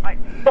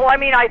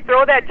I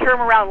throw that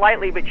term around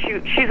lightly, but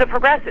she's a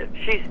progressive.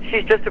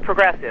 She's just a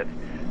progressive.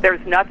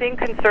 There's nothing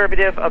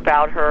conservative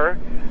about her.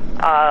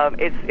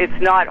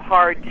 It's not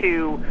hard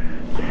to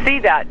see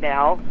that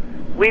now.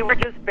 We were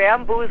just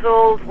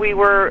bamboozled. We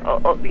were,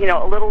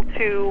 a little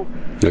too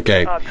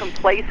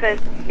complacent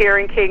here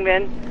in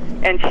Kingman,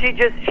 and she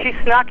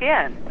snuck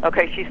in.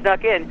 Okay, she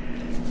snuck in.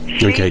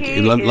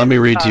 Let me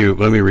read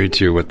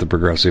to you what the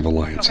Progressive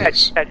Alliance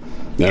is.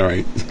 All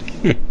right.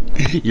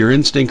 Your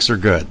instincts are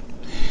good.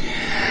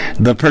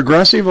 The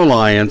Progressive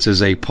Alliance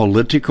is a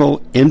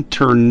political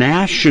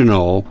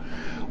international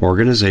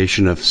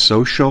organization of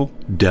social,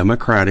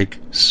 democratic,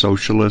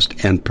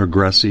 socialist, and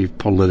progressive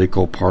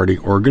political party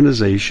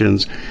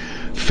organizations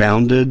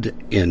founded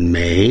in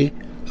May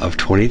of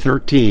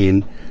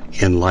 2013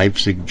 in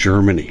Leipzig,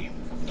 Germany.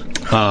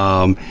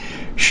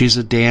 She's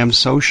a damn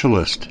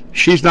socialist.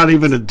 She's not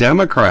even a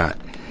Democrat.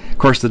 Of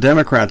course, the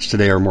Democrats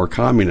today are more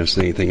communist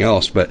than anything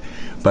else, but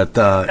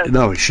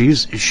no,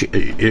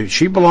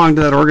 she belonged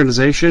to that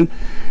organization.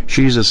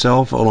 She's a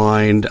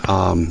self-aligned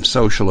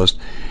socialist,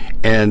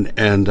 and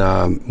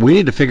we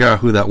need to figure out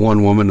who that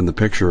one woman in the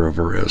picture of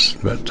her is.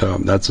 But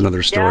that's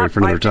another story for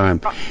another time.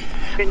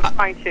 Been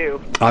trying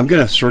to. I'm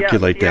going to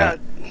circulate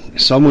that.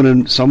 Someone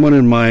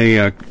in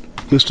my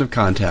list of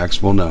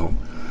contacts will know,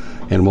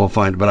 and we'll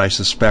find. But I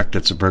suspect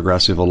it's a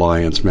Progressive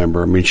Alliance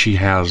member. I mean, she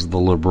has the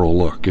liberal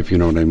look, if you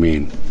know what I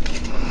mean.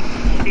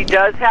 She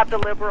does have the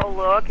liberal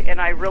look, and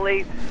I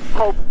really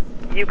hope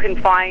you can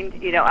find,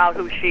 out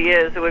who she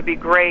is. It would be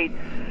great.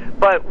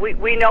 But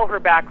we know her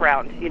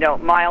background.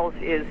 Miles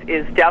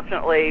is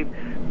definitely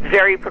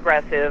very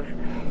progressive.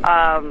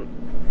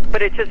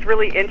 But it's just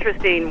really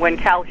interesting when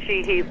Cal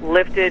Sheehy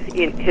lifted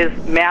in his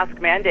mask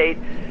mandate,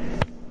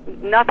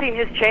 nothing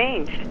has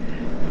changed.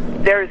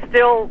 There's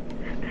still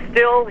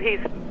he's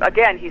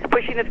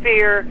pushing the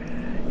fear.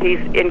 He's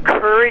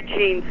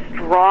encouraging,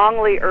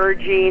 strongly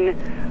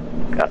urging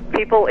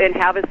people in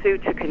Havasu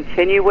to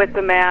continue with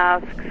the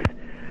masks.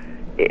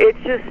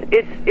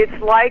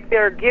 It's like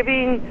they're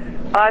giving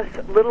us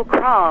little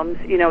crumbs,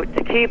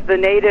 to keep the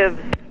natives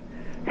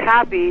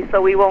happy so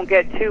we won't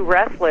get too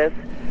restless,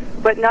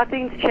 but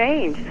nothing's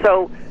changed.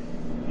 So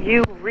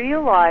you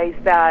realize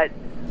that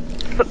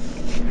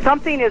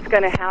something is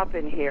going to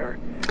happen here.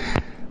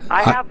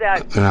 I have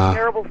that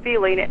terrible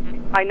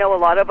feeling. I know a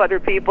lot of other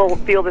people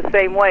feel the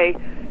same way.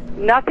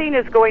 Nothing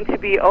is going to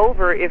be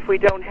over if we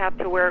don't have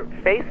to wear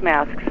face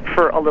masks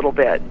for a little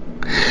bit.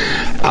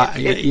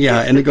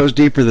 And it goes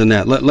deeper than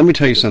that. Let me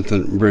tell you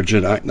something,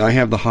 Bridget. I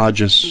have the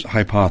Hodges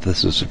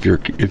hypothesis, if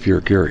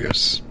you're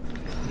curious.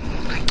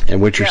 And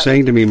what you're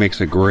saying to me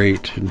makes a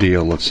great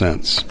deal of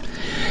sense.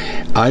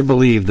 I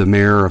believe the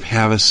mayor of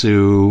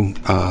Havasu,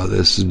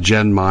 this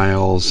Jen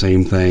Miles,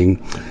 same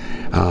thing,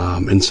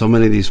 and so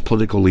many of these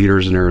political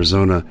leaders in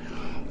Arizona,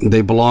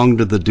 they belong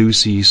to the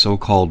Ducey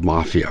so-called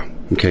mafia.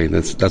 Okay,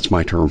 that's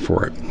my term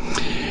for it.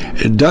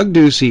 Doug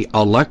Ducey,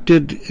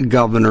 elected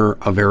governor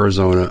of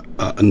Arizona,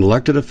 an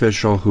elected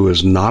official who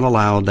is not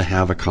allowed to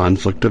have a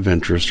conflict of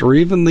interest or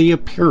even the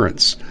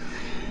appearance.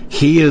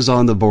 He is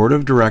on the board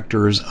of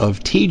directors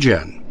of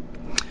TGen.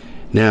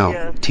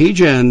 Now,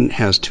 TGen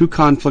has two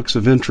conflicts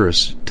of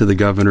interest to the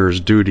governor's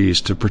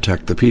duties to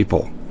protect the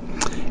people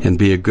and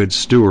be a good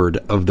steward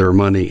of their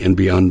money and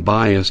be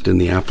unbiased in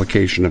the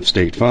application of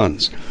state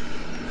funds.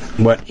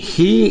 What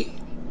he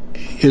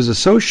is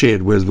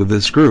associated with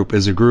this group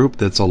is a group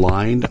that's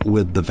aligned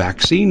with the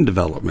vaccine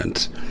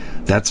development.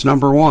 That's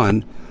number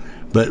one.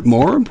 But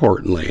more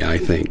importantly, I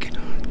think,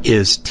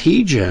 is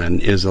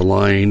TGen is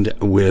aligned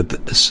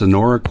with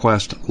Sonora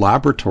Quest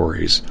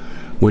Laboratories,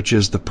 which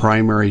is the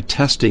primary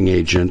testing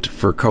agent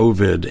for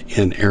COVID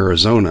in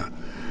Arizona.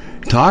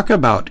 Talk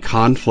about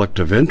conflict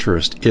of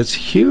interest. It's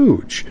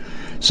huge.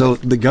 So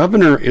the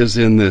governor is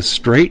in this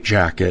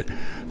straitjacket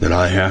that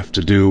I have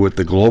to do what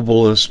the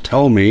globalists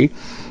tell me.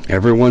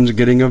 Everyone's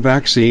getting a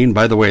vaccine.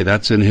 By the way,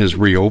 that's in his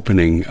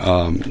reopening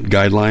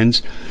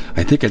guidelines.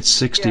 I think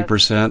it's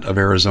 60% of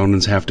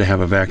Arizonans have to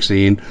have a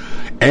vaccine.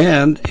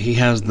 And he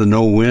has the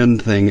no-win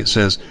thing. It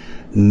says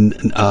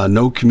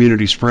no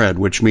community spread,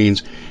 which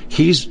means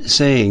he's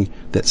saying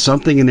that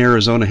something in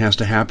Arizona has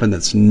to happen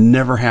that's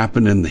never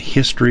happened in the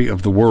history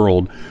of the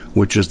world,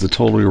 which is the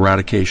total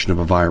eradication of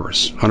a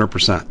virus,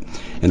 100%.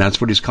 And that's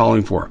what he's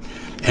calling for.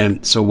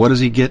 And so what does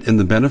he get in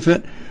the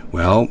benefit?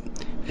 Well,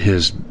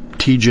 his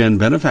TGen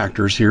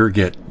benefactors here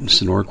get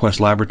Sonora Quest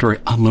Laboratory,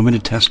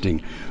 unlimited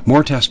testing,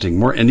 more,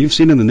 and you've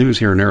seen in the news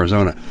here in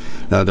Arizona,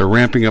 they're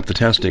ramping up the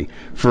testing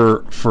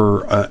for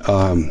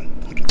a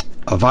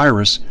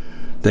virus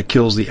that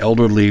kills the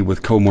elderly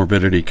with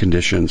comorbidity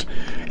conditions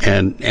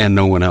and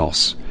no one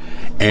else.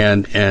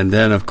 And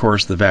then, of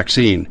course, the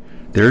vaccine.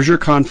 There's your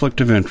conflict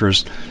of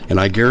interest, and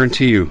I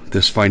guarantee you,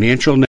 this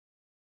financial...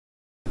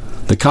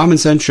 The Common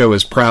Sense Show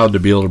is proud to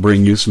be able to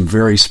bring you some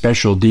very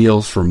special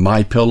deals from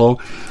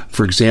MyPillow.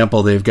 For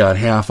example, they've got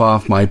half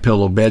off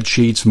MyPillow bed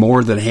sheets,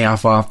 more than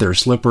half off their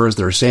slippers,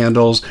 their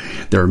sandals,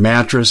 their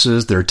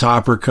mattresses, their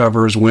topper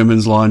covers,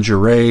 women's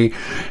lingerie.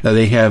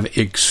 They have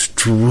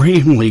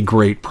extremely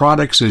great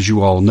products, as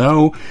you all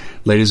know.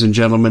 Ladies and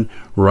gentlemen,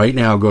 right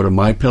now go to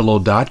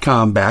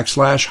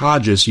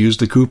mypillow.com/Hodges. Use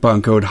the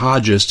coupon code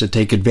Hodges to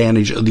take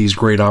advantage of these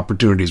great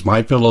opportunities.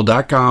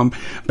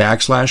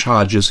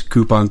 mypillow.com/Hodges,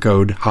 coupon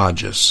code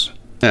Hodges.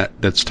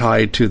 That's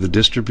tied to the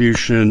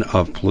distribution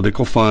of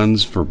political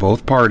funds for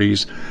both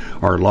parties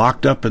are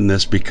locked up in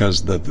this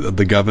because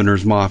the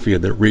governor's mafia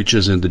that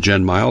reaches into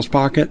Jen Miles'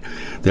 pocket,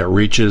 that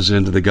reaches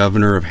into the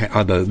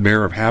the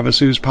mayor of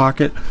Havasu's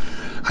pocket.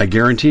 I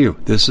guarantee you,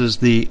 this is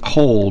the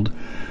hold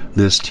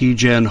this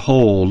TGen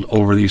hold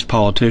over these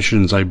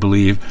politicians, I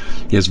believe,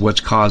 is what's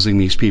causing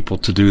these people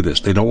to do this.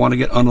 They don't want to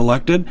get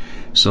unelected,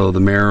 so the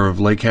mayor of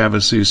Lake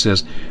Havasu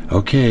says,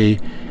 okay,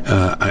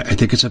 I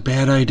think it's a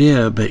bad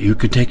idea, but you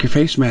could take your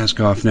face mask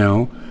off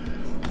now.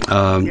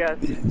 Yes.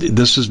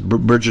 This is,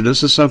 Bridget,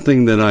 this is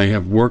something that I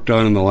have worked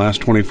on in the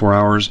last 24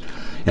 hours,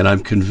 and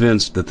I'm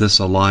convinced that this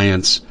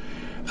alliance,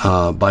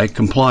 by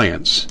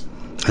compliance,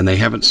 and they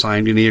haven't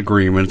signed any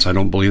agreements, I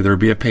don't believe there'll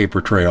be a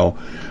paper trail,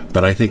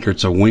 but I think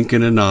it's a wink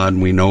and a nod,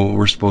 and we know what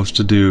we're supposed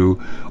to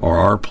do, or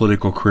our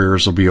political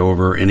careers will be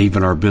over, and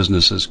even our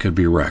businesses could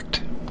be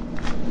wrecked.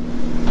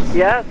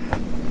 Yes.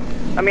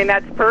 I mean,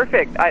 that's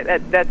perfect.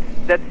 That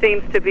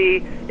seems to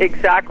be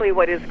exactly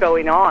what is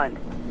going on.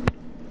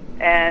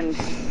 And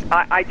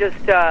I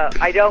just,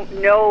 I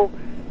don't know,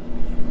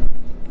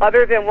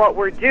 other than what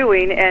we're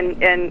doing,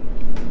 and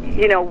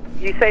you know,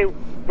 you say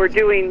we're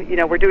doing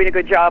a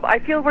good job. I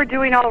feel we're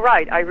doing all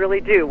right. I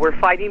really do. We're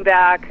fighting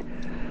back.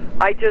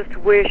 I just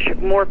wish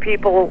more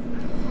people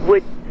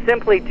would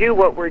simply do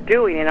what we're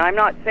doing. And I'm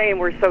not saying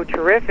we're so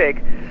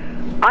terrific.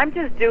 I'm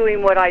just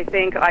doing what I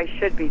think I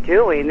should be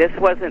doing. This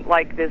wasn't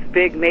like this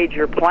big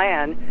major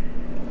plan.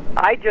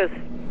 I just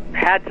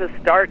had to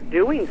start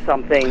doing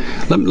something.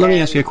 Let me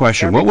ask you a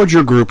question. What would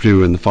your group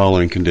do in the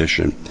following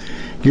condition?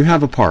 You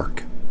have a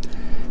park.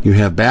 You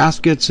have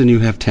baskets and you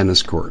have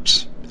tennis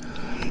courts.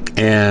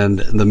 And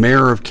the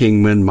mayor of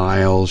Kingman,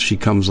 Miles, she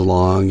comes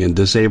along and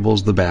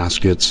disables the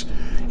baskets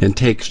and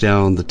takes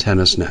down the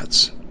tennis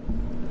nets.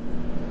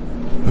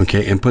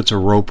 Okay, and puts a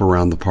rope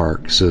around the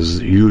park,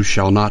 says, you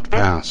shall not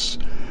pass.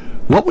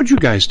 What would you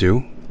guys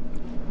do?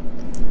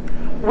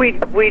 We'd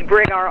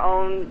bring our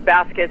own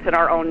baskets and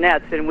our own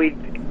nets, and we'd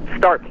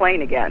start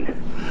playing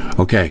again.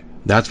 Okay,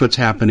 that's what's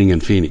happening in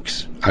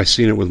Phoenix. I've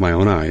seen it with my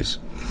own eyes.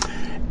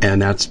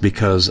 And that's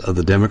because of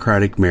the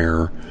Democratic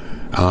mayor,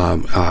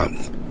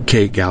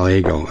 Kate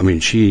Gallego. I mean,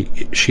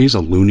 she's a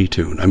Looney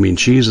Tune. I mean,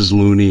 she's as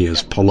loony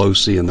as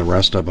Pelosi and the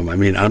rest of them. I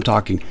mean, I'm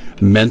talking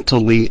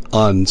mentally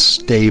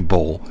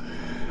unstable,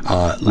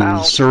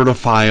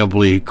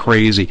 certifiably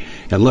crazy.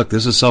 And look,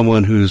 this is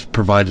someone who's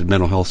provided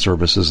mental health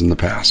services in the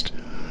past.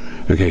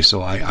 Okay,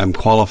 so I'm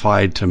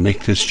qualified to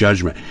make this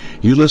judgment.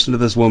 You listen to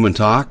this woman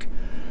talk,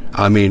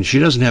 I mean, she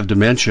doesn't have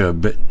dementia,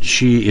 but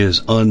she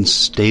is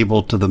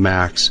unstable to the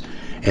max.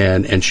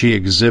 And she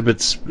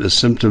exhibits the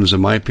symptoms,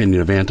 in my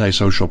opinion, of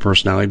antisocial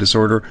personality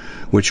disorder,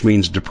 which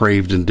means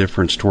depraved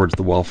indifference towards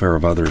the welfare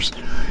of others.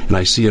 And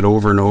I see it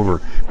over and over.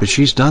 But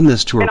she's done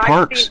this to her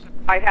parks.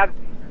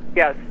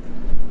 Yes.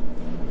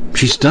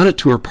 She's done it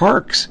to her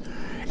parks.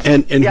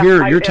 And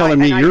here you're telling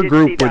me your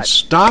group would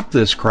stop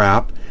this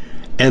crap,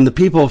 and the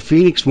people of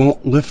Phoenix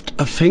won't lift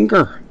a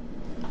finger.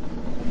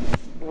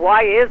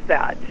 Why is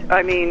that?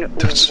 I mean,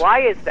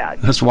 why is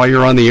that? That's why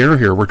you're on the air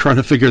here. We're trying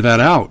to figure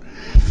that out.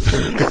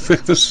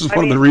 This is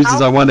one of the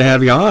reasons I wanted to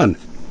have you on.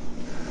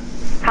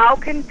 How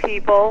can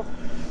people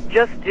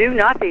just do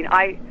nothing?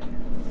 I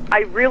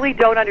really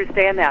don't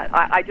understand that.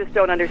 I just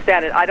don't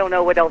understand it. I don't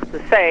know what else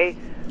to say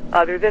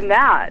other than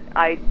that.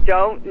 I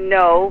don't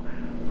know.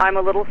 I'm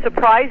a little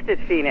surprised at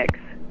Phoenix.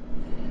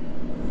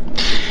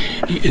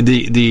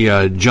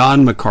 The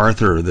John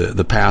MacArthur,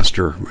 the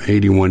pastor,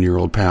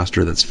 81-year-old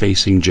pastor that's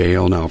facing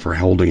jail now for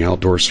holding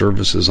outdoor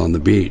services on the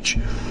beach.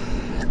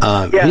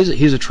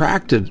 He's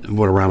attracted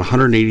around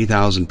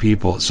 180,000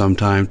 people at some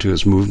time to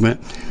his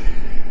movement.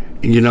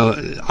 You know,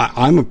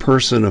 I'm a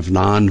person of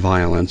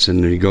nonviolence,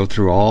 and you go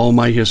through all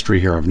my history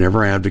here. I've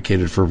never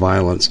advocated for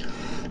violence,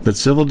 but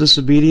civil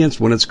disobedience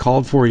when it's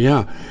called for,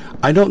 yeah.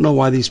 I don't know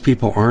why these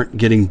people aren't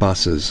getting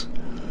buses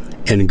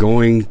and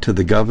going to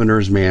the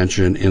governor's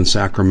mansion in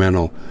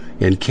Sacramento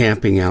and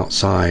camping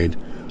outside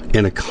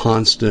in a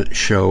constant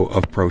show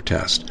of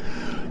protest.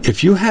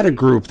 If you had a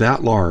group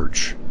that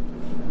large,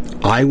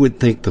 I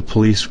would think the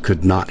police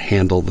could not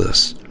handle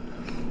this.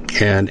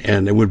 And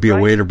it would be a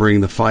way to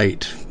bring the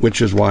fight, which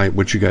is why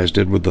what you guys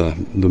did with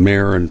the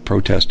mayor and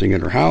protesting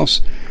at her house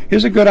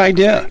is a good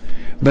idea.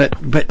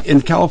 But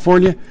in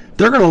California,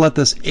 they're going to let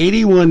this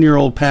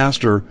 81-year-old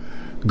pastor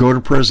go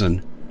to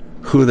prison,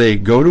 who they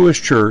go to his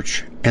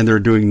church, and they're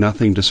doing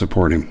nothing to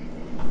support him.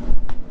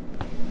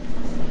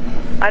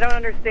 I don't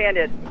understand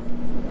it.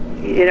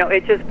 You know,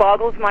 it just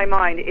boggles my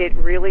mind. It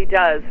really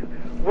does.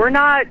 We're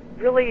not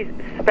really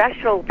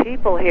special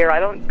people here. I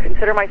don't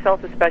consider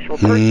myself a special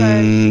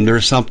person.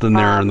 There's something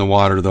there in the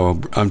water,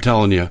 though. I'm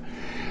telling you.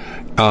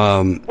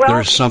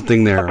 There's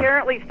something there.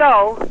 Apparently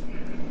so.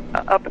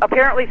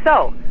 Apparently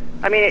so.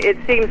 I mean, it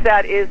seems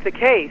that is the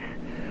case.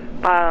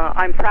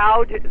 I'm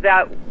proud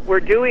that we're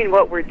doing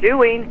what we're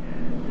doing.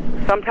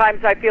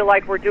 Sometimes I feel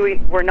like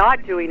we're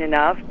not doing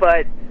enough,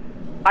 but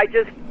I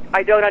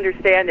don't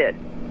understand it.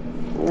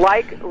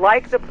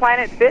 Like the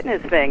Planet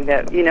Fitness thing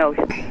that, you know.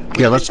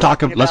 Yeah, let's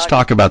talk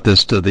about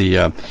this to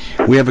the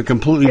we have a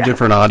completely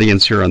different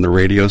audience here on the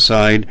radio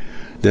side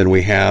than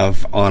we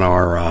have on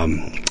our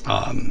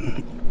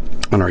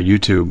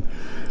YouTube,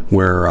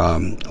 where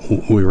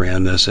we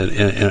ran this,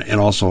 and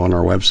also on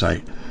our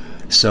website.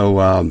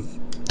 So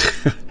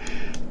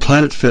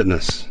Planet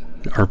Fitness.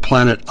 Our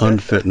Planet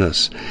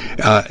Unfitness.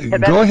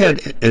 Go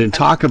ahead and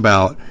talk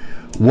about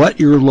what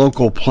your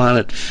local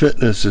Planet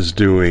Fitness is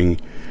doing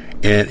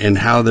and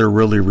how they're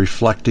really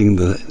reflecting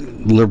the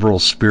liberal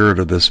spirit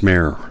of this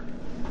mayor.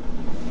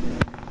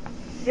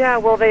 Yeah,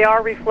 well, they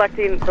are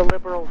reflecting the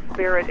liberal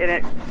spirit, and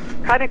it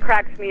kind of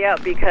cracks me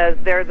up because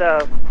their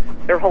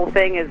whole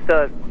thing is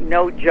the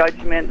no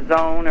judgment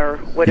zone or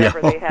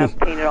whatever they have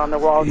painted on the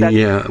walls.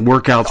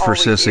 Workouts for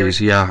sissies.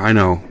 Yeah, I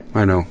know.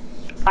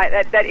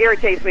 That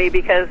irritates me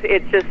because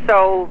it's just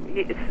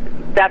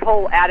that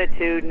whole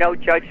attitude, no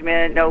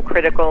judgment, no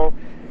critical.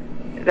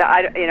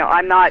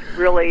 I'm not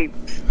really.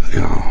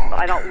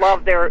 I don't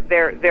love their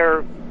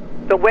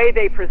the way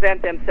they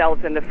present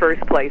themselves in the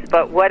first place,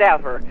 but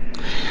whatever.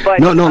 But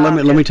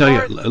let me tell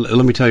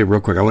you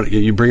real quick.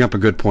 You bring up a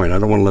good point. I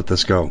don't want to let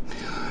this go.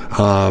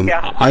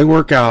 I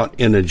work out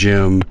in a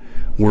gym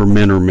where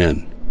men are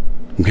men.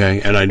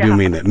 Okay, and I do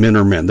mean that. Men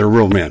are men. They're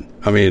real men.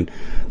 I mean,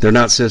 they're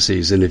not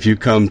sissies. And if you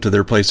come to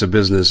their place of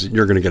business,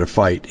 you're going to get a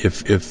fight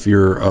if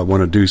you're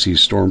one of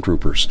Ducey's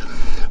stormtroopers.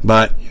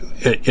 But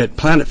at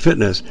Planet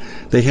Fitness,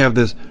 they have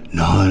this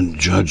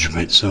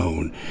non-judgment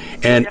zone,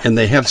 and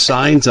they have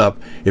signs up.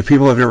 If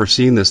people have never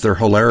seen this, they're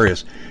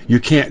hilarious. You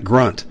can't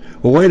grunt.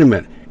 Well, wait a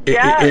minute.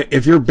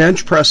 If you're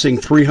bench pressing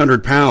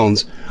 300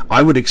 pounds,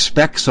 I would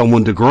expect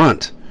someone to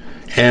grunt.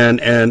 And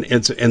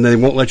they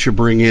won't let you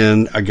bring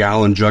in a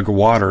gallon jug of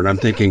water. And I'm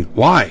thinking,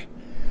 why?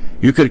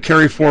 You could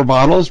carry 4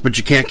 bottles, but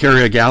you can't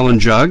carry a gallon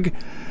jug?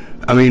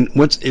 I mean,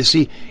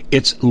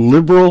 it's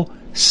liberal,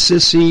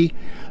 sissy,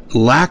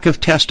 lack of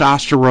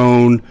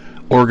testosterone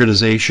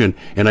organization.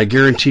 And I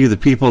guarantee you the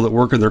people that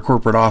work in their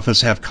corporate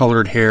office have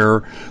colored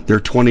hair, they're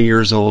 20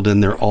 years old,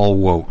 and they're all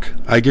woke.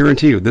 I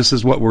guarantee you this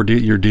is what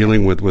you're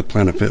dealing with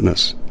Planet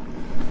Fitness.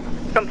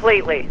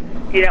 Completely.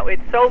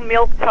 It's so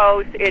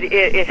milquetoast.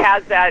 It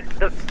has that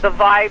the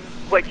vibe.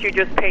 What you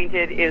just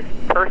painted is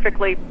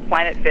perfectly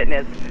Planet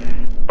Fitness,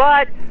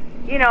 but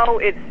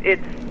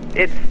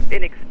it's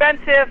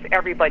inexpensive.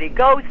 Everybody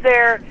goes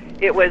there.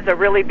 It was a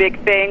really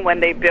big thing when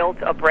they built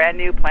a brand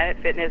new Planet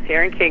Fitness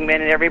here in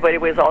Kingman, and everybody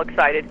was all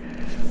excited.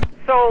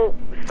 So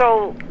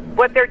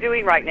what they're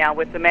doing right now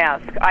with the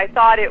mask, I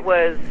thought it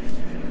was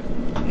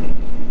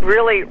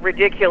really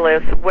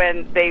ridiculous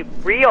when they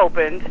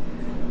reopened.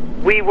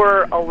 We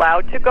were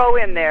allowed to go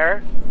in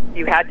there.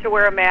 You had to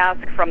wear a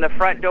mask from the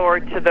front door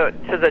to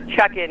the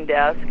check-in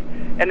desk,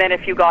 and then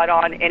if you got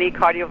on any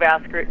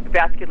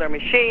cardiovascular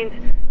machines,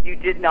 you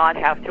did not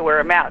have to wear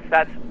a mask.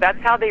 That's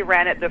how they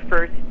ran it the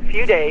first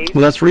few days.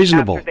 Well, that's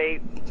reasonable.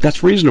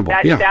 That's reasonable.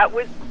 That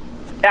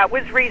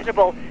was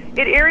reasonable.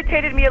 It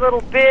irritated me a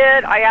little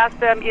bit. I asked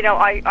them.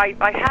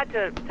 I had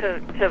to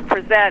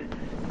present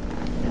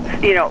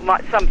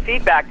some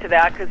feedback to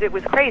that because it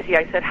was crazy.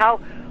 I said,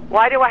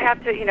 why do I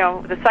have to,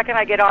 the second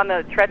I get on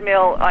the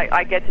treadmill,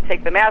 I get to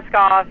take the mask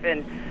off,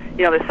 and,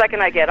 the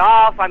second I get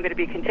off, I'm going to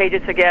be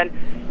contagious again.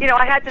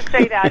 I had to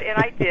say that, and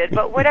I did,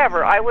 but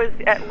whatever.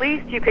 At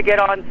least you could get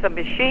on some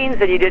machines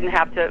and you didn't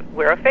have to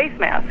wear a face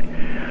mask.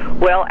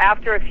 Well,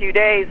 after a few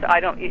days,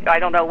 I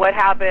don't know what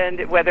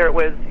happened, whether it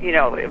was,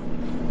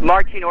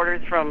 marching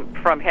orders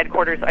from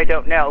headquarters, I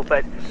don't know,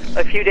 but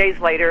a few days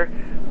later,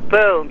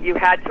 boom, you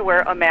had to wear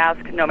a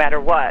mask no matter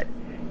what.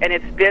 And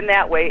it's been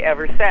that way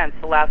ever since,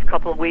 the last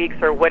couple of weeks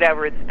or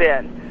whatever it's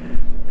been.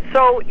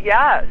 So,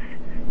 yes,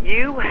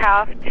 you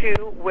have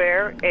to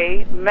wear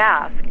a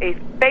mask, a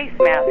face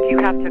mask. You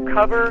have to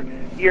cover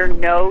your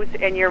nose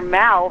and your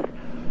mouth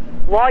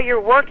while you're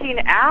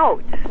working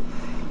out.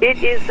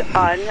 It is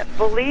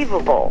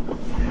unbelievable.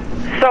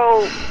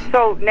 So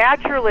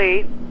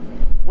naturally,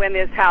 when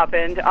this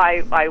happened,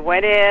 I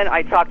went in,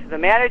 I talked to the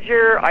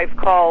manager, I've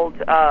called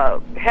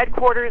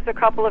headquarters a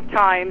couple of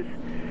times,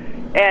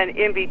 and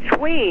in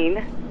between,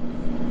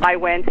 I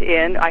went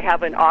in. I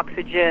have an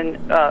oxygen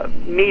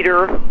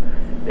meter.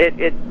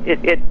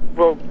 It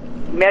will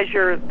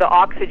measure the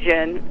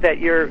oxygen that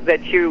you're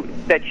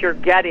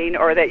getting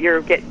or that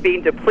you're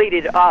being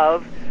depleted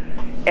of.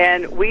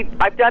 And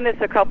I've done this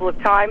a couple of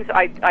times.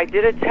 I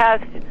did a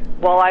test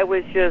while I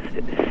was just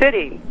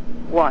sitting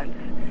once,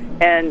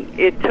 and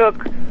it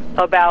took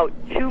about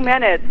 2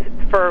 minutes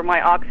for my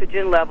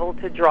oxygen level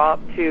to drop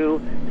to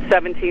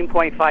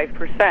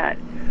 17.5%.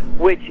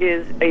 which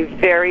is a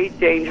very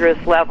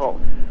dangerous level.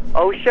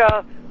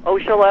 OSHA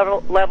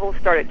levels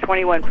start at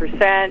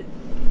 21%.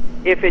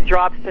 If it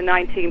drops to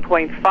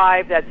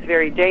 19.5, that's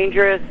very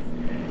dangerous.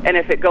 And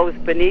if it goes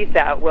beneath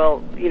that,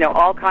 well,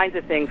 all kinds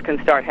of things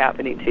can start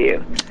happening to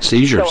you.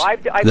 Seizures. So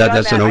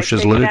that's in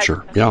OSHA's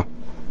literature. Yeah.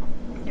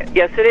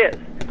 Yes, it is.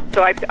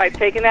 So I've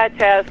taken that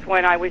test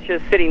when I was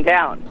just sitting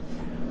down.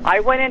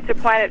 I went into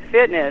Planet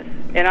Fitness,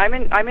 and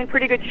I'm in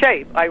pretty good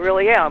shape. I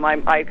really am.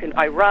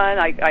 I run.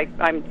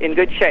 I'm in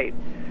good shape.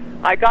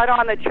 I got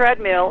on the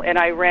treadmill and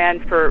I ran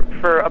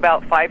for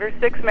about 5 or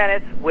 6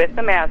 minutes with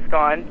the mask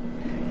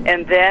on,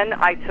 and then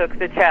I took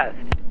the test.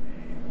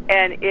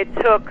 And it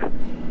took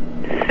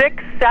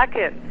 6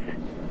 seconds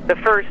the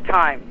first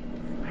time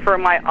for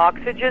my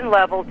oxygen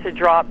level to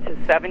drop to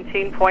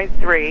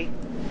 17.3,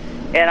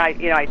 and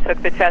I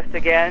took the test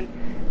again,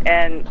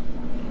 and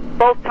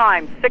both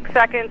times, 6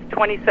 seconds,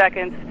 20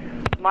 seconds,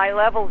 my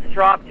levels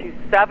dropped to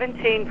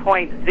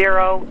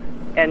 17.0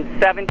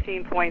 and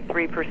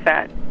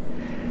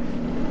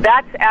 17.3%.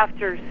 That's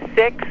after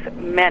 6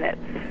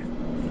 minutes.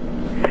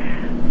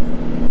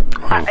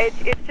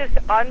 It's just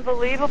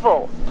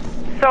unbelievable.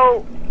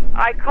 So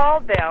I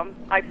called them.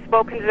 I've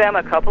spoken to them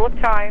a couple of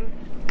times,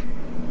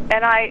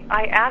 and I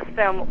asked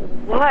them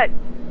what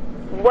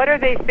are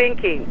they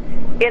thinking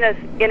in a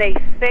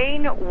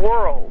sane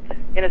world.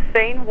 In a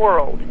sane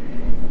world,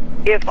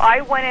 if I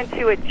went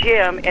into a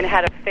gym and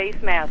had a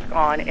face mask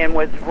on and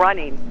was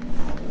running,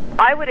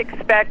 I would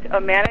expect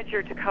a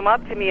manager to come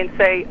up to me and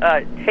say,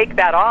 "Take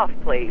that off,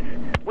 please.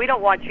 We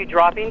don't want you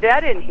dropping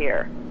dead in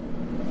here."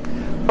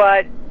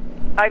 But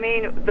I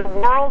mean, the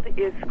world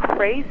is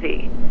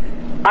crazy.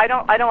 I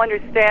don't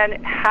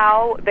understand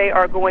how they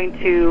are going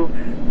to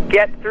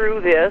get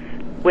through this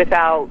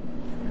without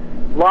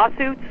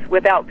lawsuits,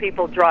 without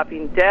people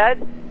dropping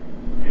dead.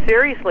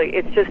 Seriously,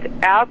 it's just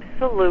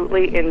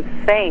absolutely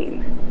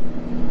insane.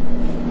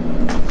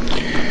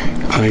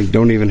 I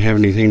don't even have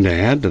anything to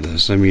add to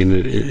this. I mean,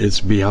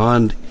 it's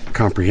beyond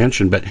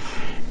comprehension. But,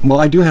 well,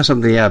 I do have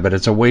something to add, but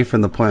it's away from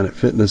the Planet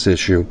Fitness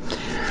issue.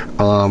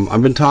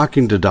 I've been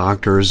talking to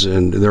doctors,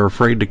 and they're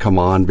afraid to come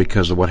on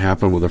because of what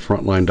happened with the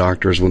frontline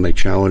doctors when they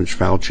challenged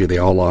Fauci. They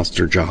all lost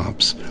their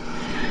jobs.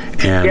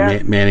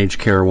 And managed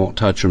care won't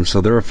touch them.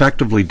 So they're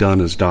effectively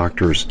done as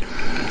doctors.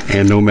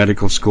 And no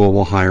medical school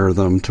will hire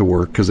them to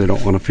work because they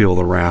don't want to feel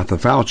the wrath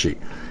of Fauci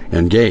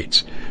and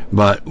Gates.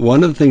 But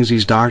one of the things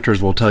these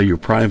doctors will tell you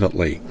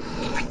privately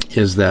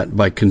is that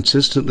by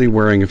consistently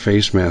wearing a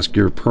face mask,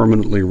 you're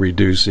permanently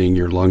reducing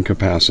your lung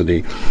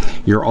capacity.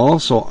 You're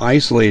also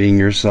isolating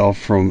yourself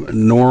from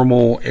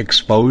normal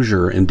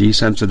exposure and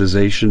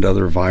desensitization to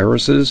other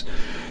viruses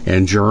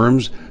and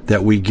germs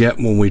that we get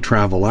when we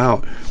travel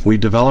out. We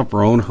develop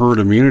our own herd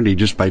immunity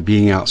just by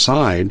being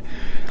outside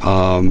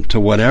to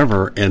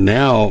whatever, and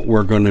now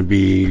we're going to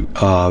be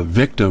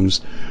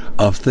victims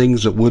of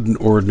things that wouldn't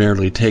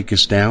ordinarily take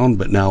us down,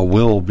 but now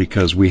will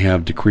because we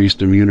have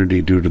decreased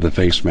immunity due to the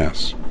face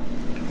masks.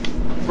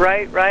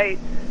 Right.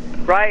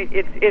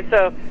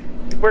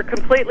 We're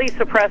completely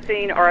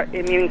suppressing our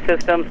immune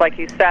systems, like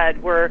you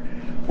said. We're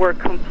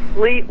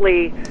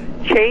completely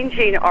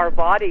changing our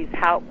bodies,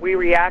 how we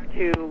react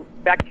to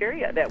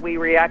bacteria that we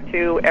react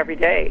to every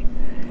day,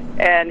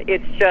 and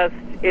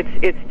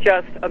it's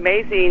just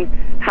amazing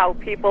how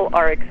people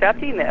are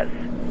accepting this.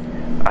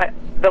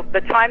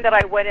 The time that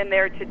I went in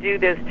there to do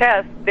this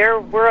test, there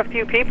were a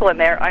few people in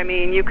there. I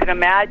mean, you can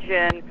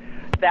imagine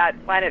that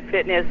Planet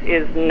Fitness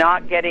is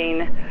not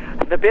getting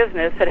the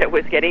business that it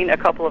was getting a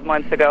couple of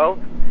months ago.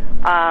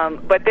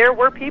 But there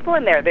were people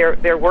in there.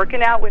 They're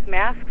working out with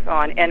masks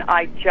on, and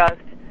I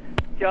just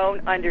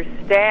don't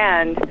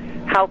understand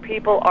how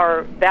people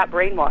are that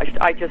brainwashed.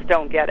 I just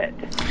don't get it.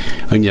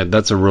 And yeah,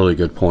 that's a really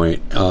good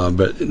point.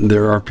 But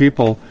there are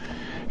people,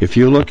 if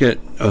you look at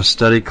a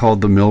study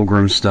called the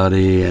Milgram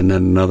study and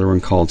then another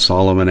one called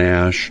Solomon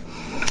Asch,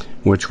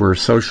 which were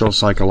social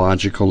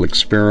psychological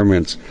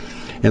experiments,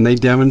 and they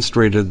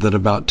demonstrated that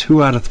about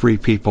 2 out of 3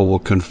 people will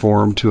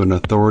conform to an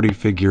authority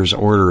figure's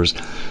orders,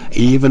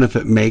 even if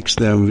it makes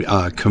them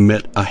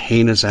commit a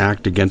heinous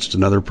act against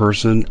another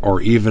person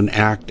or even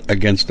act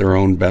against their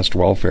own best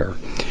welfare.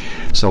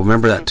 So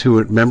remember that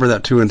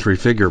 2 and 3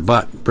 figure.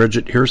 But,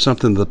 Bridget, here's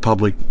something the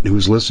public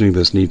who's listening to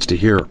this needs to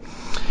hear.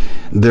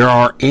 There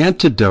are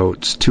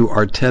antidotes to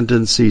our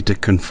tendency to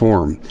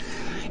conform.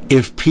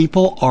 If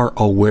people are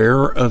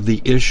aware of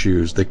the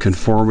issues, the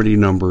conformity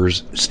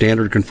numbers,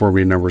 standard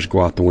conformity numbers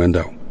go out the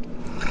window.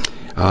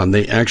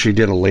 They actually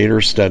did a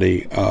later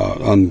study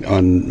on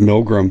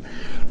Milgram,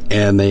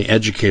 and they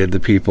educated the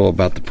people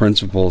about the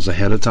principles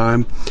ahead of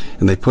time,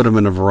 and they put them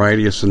in a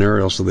variety of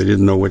scenarios so they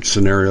didn't know which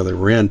scenario they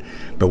were in.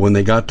 But when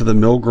they got to the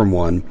Milgram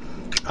one,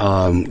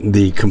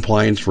 the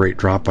compliance rate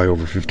dropped by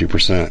over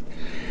 50%.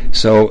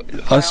 So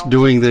us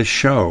doing this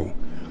show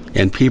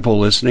and people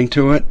listening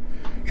to it,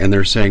 and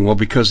they're saying, well,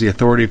 because the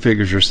authority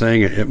figures are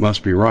saying it, it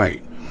must be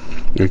right.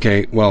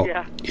 Okay, well,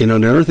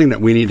 another thing that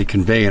we need to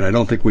convey, and I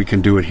don't think we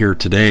can do it here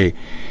today,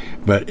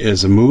 but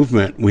as a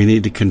movement, we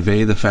need to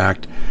convey the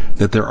fact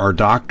that there are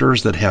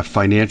doctors that have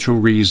financial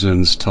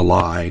reasons to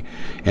lie,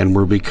 and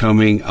we're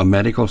becoming a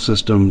medical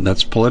system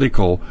that's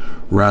political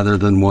rather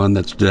than one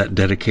that's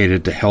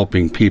dedicated to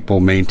helping people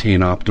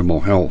maintain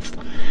optimal health.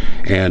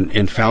 And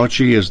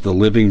Fauci is the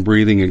living,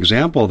 breathing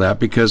example of that,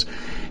 because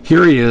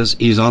here he is,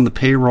 he's on the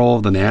payroll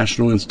of the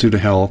National Institute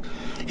of Health,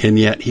 and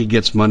yet he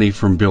gets money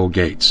from Bill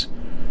Gates.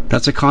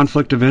 That's a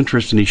conflict of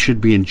interest, and he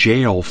should be in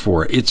jail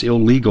for it. It's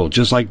illegal,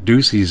 just like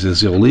Ducey's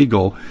is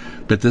illegal,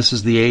 but this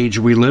is the age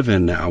we live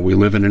in now. We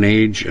live in an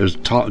age, as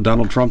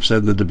Donald Trump said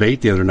in the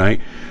debate the other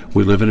night,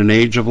 we live in an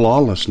age of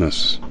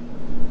lawlessness.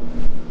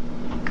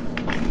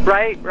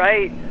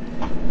 Right.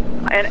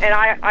 And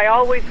I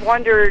always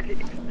wondered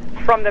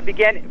from the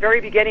very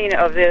beginning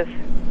of this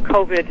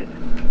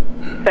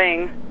COVID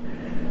thing,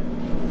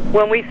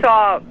 when we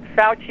saw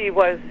Fauci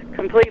was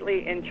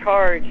completely in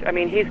charge. I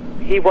mean,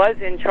 he was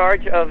in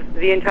charge of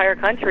the entire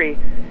country,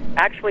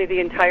 actually the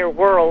entire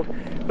world.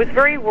 was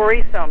very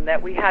worrisome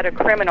that we had a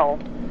criminal,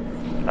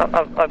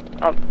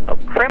 a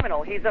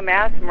criminal. He's a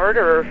mass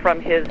murderer from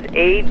his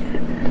AIDS,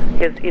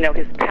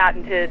 his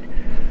patented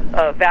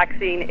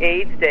vaccine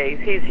AIDS days.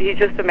 He's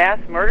just a mass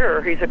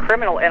murderer. He's a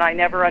criminal, and I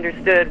never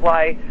understood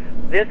why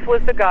this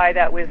was the guy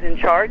that was in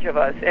charge of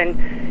us.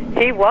 And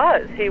he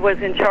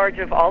was in charge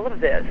of all of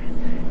this.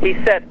 He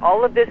set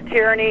all of this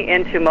tyranny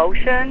into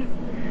motion,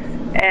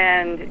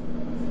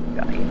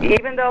 and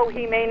even though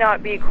he may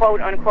not be quote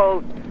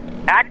unquote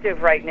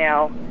active right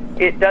now,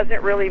 it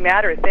doesn't really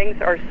matter.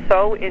 Things are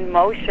so in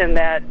motion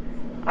that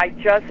I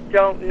just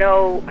don't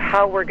know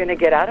how we're going to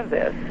get out of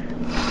this.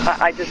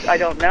 I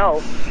don't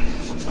know.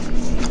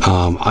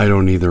 I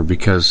don't either,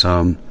 because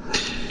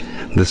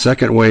the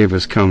second wave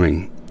is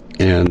coming,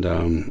 and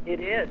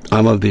it is.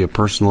 I'm of the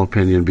personal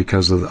opinion,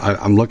 because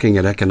I'm looking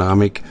at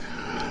economic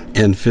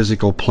and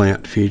physical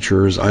plant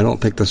features. I don't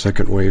think the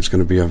second wave is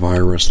going to be a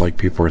virus like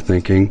people are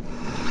thinking.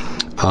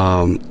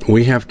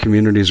 We have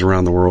communities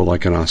around the world,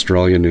 like in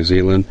Australia, New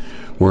Zealand,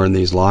 where in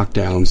these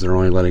lockdowns they're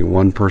only letting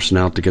one person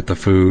out to get the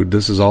food.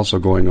 This is also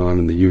going on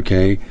in the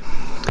UK,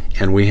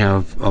 and we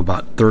have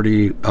about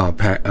 30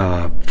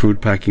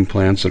 food packing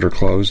plants that are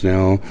closed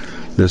now.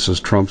 This is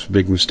Trump's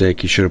big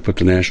mistake. He should have put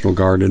the National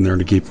Guard in there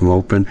to keep them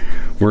open.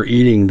 We're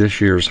eating this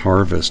year's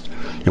harvest,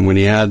 and when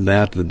you add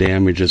that to the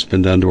damage that's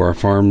been done to our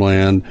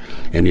farmland,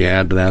 and you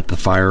add to that the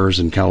fires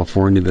in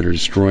California that are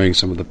destroying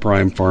some of the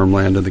prime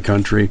farmland in the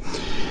country,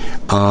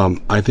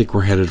 I think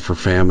we're headed for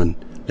famine.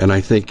 And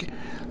I think,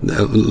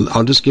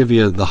 I'll just give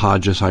you the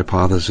Hodges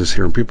hypothesis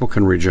here, and people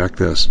can reject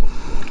this.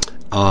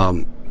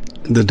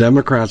 The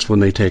Democrats, when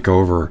they take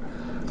over,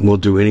 will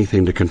do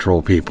anything to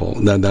control people.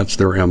 That's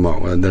their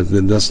MO, and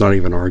that's not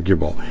even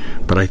arguable.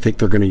 But I think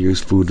they're going to use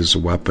food as a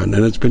weapon,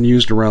 and it's been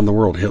used around the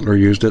world. Hitler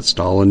used it,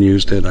 Stalin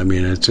used it. I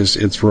mean,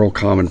 it's real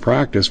common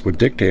practice with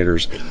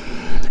dictators,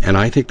 and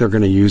I think they're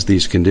going to use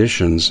these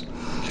conditions.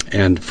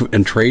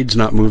 And trade's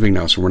not moving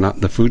now, so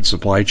the food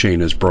supply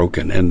chain is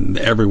broken, and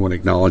everyone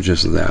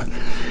acknowledges that.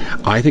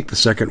 I think the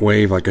second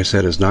wave, like I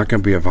said, is not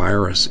going to be a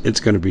virus.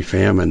 It's going to be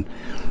famine,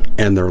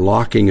 and they're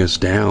locking us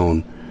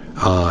down.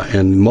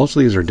 And most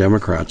of these are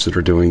Democrats that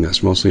are doing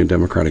this, mostly in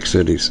Democratic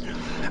cities.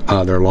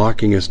 They're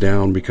locking us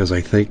down because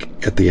I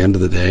think at the end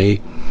of the day,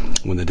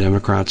 when the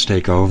Democrats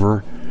take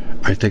over,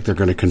 I think they're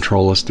going to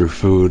control us through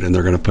food, and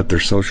they're going to put their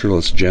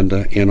socialist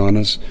agenda in on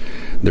us.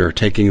 They're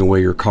taking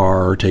away your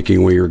car, taking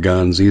away your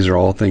guns. These are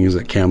all things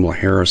that Kamala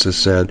Harris has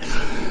said.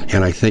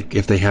 And I think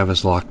if they have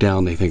us locked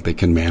down, they think they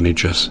can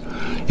manage us.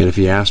 And if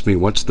you ask me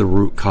what's the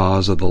root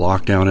cause of the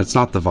lockdown, it's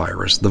not the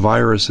virus. The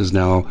virus has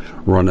now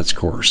run its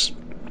course.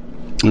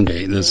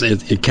 Okay,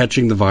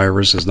 catching the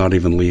virus is not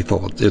even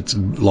lethal. It's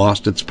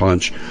lost its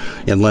punch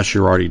unless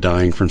you're already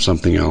dying from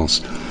something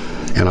else.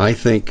 And I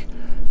think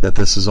that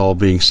this is all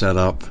being set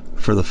up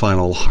for the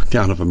final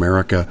lockdown of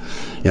America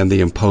and the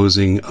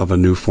imposing of a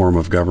new form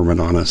of government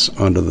on us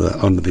under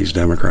these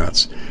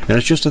Democrats. And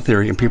it's just a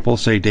theory, and people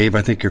say, Dave,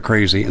 I think you're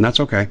crazy, and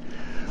that's okay.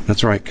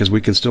 That's right, because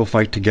we can still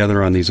fight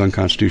together on these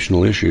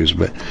unconstitutional issues,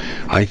 but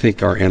I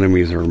think our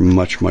enemies are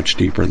much, much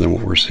deeper than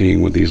what we're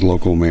seeing with these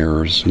local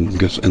mayors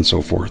and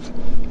so forth.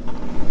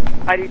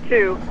 I do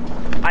too.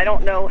 I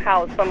don't know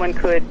how someone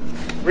could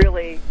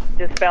really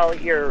dispel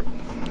your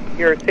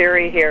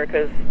theory here,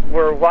 because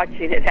we're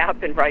watching it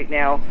happen right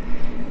now.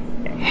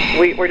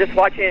 We're just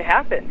watching it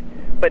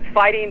happen. But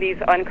fighting these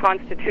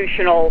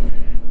unconstitutional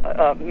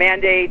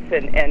mandates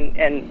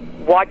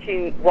and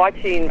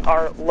watching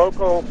our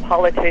local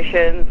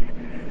politicians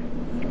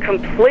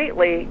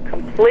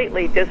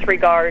completely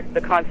disregard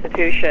the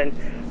Constitution,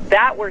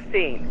 that we're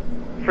seeing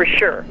for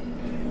sure.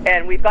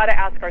 And we've got to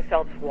ask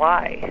ourselves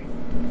why.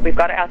 We've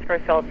got to ask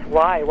ourselves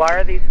why.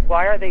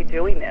 Why are they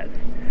doing this?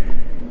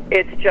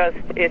 It's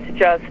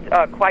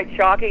just quite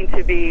shocking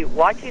to be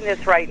watching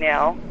this right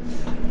now.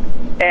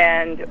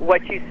 And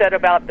what you said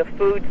about the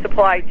food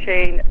supply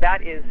chain,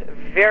 that is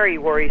very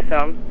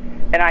worrisome,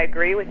 and I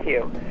agree with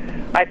you.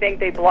 I think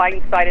they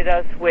blindsided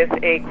us with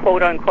a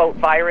quote-unquote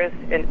virus,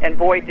 and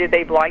boy, did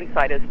they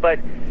blindside us. But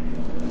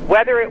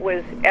whether it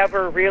was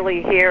ever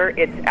really here,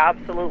 it's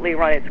absolutely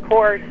run its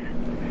course.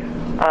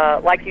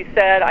 Like you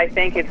said, I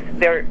think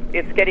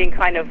it's getting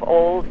kind of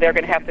old. They're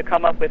going to have to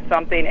come up with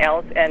something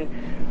else.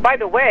 And by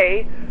the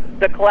way,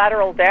 the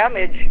collateral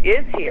damage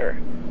is here.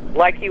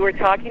 Like you were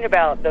talking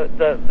about,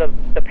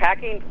 the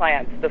packing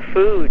plants, the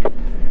food.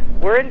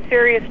 We're in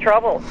serious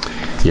trouble.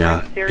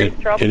 Yeah,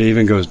 it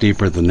even goes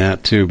deeper than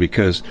that, too,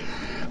 because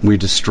we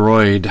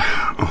destroyed,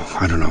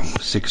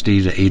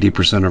 60 to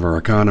 80% of our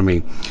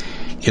economy.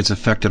 It's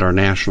affected our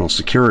national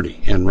security.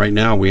 And right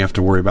now we have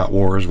to worry about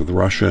wars with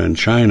Russia and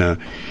China,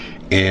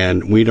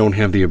 and we don't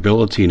have the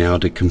ability now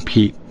to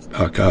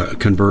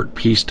convert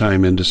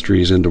peacetime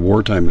industries into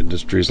wartime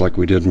industries like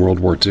we did in World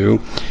War II.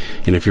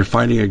 And if you're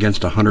fighting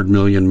against a 100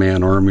 million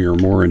man army or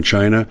more in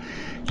China,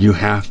 you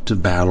have to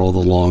battle the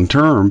long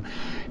term,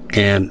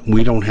 and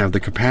we don't have the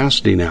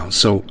capacity now.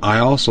 So I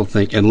also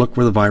think, and look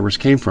where the virus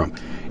came from.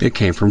 It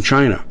came from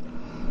China.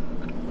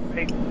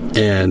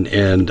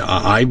 And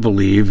I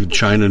believe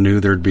China knew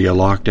there'd be a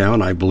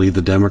lockdown. I believe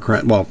the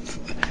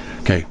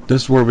Okay,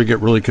 this is where we get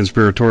really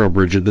conspiratorial,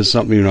 Bridget. This is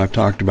something you and I've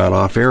talked about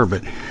off air,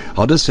 but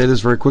I'll just say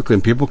this very quickly,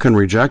 and people can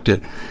reject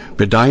it.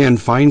 But Dianne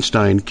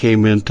Feinstein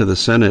came into the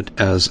Senate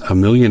as a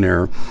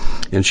millionaire,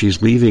 and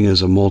she's leaving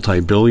as a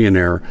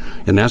multi-billionaire,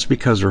 and that's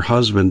because her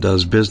husband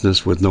does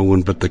business with no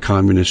one but the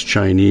communist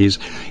Chinese,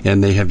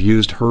 and they have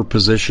used her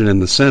position in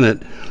the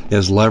Senate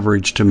as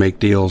leverage to make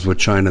deals with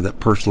China that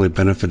personally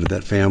benefited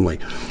that family.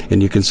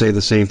 And you can say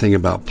the same thing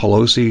about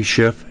Pelosi,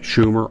 Schiff,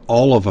 Schumer.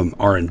 All of them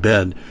are in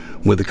bed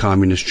with the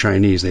communist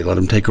Chinese. They let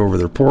them take over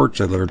their ports,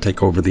 they let them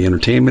take over the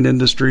entertainment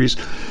industries,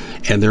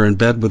 and they're in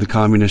bed with the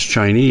communist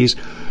Chinese.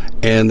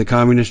 And the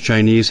communist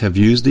Chinese have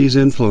used these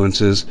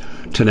influences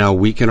to now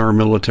weaken our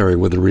military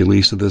with the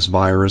release of this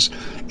virus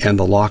and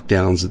the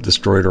lockdowns that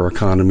destroyed our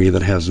economy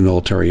that has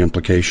military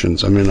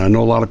implications. I mean, I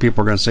know a lot of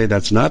people are going to say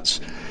that's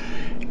nuts,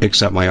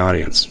 except my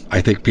audience.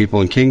 I think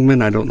people in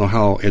Kingman, I don't know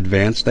how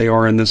advanced they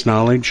are in this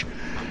knowledge,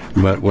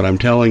 but what I'm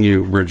telling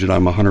you, Bridget,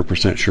 I'm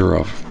 100% sure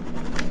of.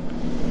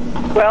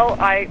 Well,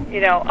 I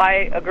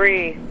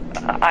agree.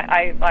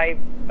 I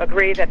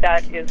agree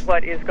that is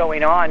what is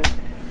going on.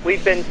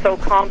 We've been so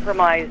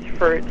compromised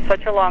for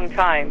such a long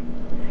time.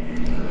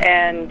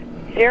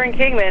 And here in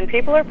Kingman,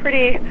 people are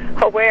pretty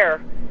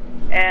aware.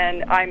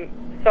 And I'm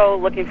so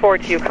looking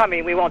forward to you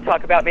coming. We won't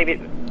talk about maybe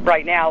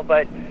right now,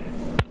 but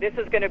this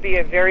is going to be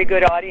a very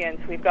good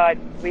audience. We've got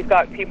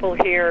people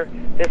here,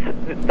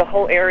 the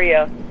whole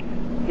area.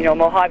 You know,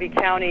 Mojave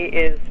County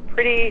is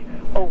pretty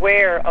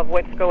aware of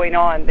what's going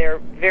on. They're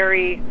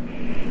very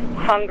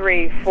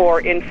hungry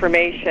for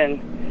information.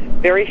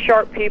 Very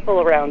sharp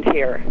people around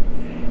here.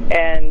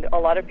 And a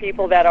lot of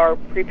people that are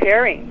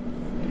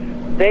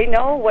preparing. They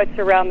know what's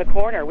around the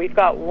corner. We've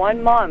got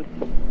 1 month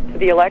to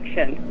the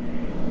election.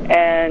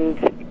 And,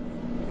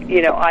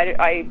 you know,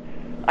 I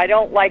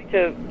don't like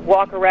to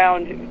walk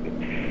around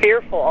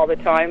fearful all the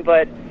time,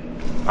 but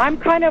I'm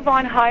kind of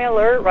on high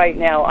alert right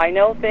now. I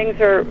know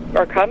things are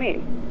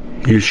coming.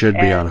 You should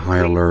be on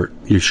high alert.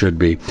 You should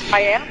be. I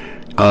am.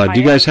 Do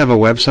you guys have a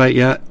website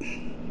yet?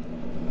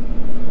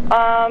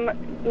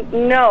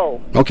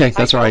 No. Okay,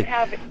 that's all right.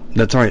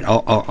 That's all right.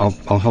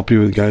 I'll help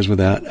you guys with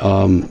that.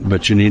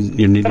 But you need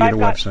a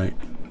website.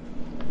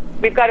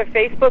 We've got a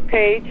Facebook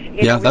page.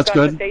 That's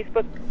good.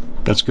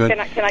 That's good.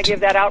 Can I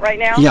give that out right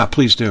now? Yeah,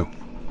 please do.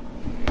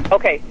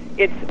 Okay,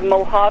 it's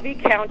Mojave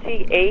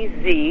County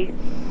AZ.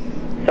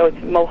 So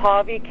it's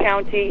Mojave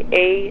County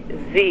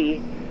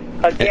AZ.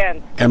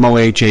 Again,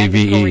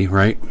 MOHAVE,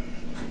 right?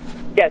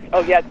 Yes.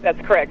 Oh, yes,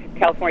 that's correct.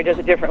 California does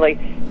it differently.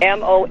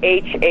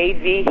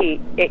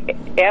 MOHAVE,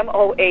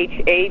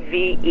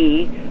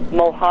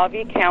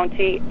 Mojave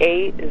County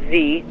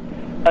AZ,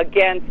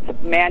 against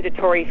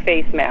mandatory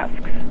face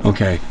masks.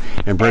 Okay.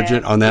 And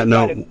Bridget, on that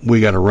note,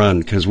 we got to run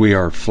because we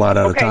are flat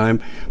out of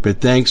time. But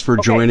thanks for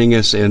joining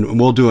us, and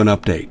we'll do an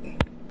update.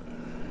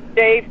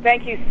 Dave,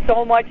 thank you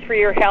so much for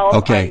your help.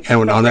 Okay.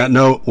 And on that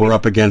note, we're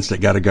up against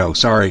it. Got to go.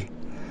 Sorry.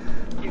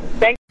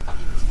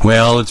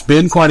 Well, it's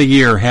been quite a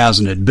year,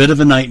 hasn't it? Bit of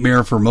a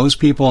nightmare for most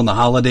people, and the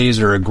holidays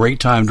are a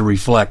great time to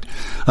reflect,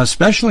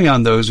 especially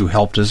on those who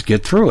helped us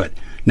get through it.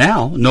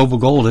 Now, Noble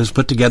Gold has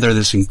put together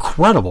this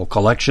incredible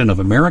collection of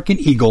American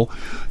Eagle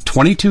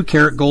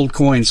 22-karat gold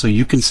coins, so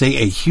you can say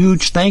a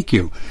huge thank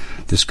you.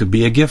 This could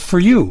be a gift for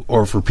you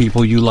or for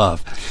people you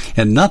love.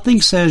 And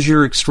nothing says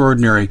you're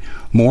extraordinary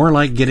more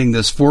like getting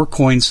this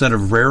 4-coin set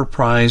of rare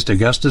prized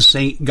Augusta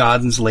St.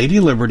 Gaudens Lady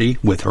Liberty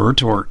with her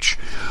torch.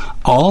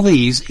 All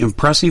these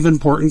impressive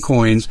important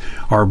coins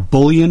are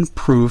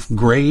bullion-proof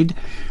grade,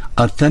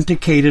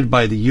 authenticated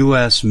by the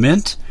U.S.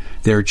 Mint.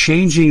 They're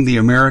changing the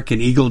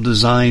American Eagle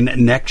design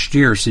next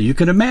year, so you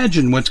can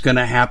imagine what's going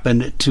to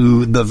happen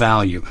to the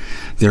value.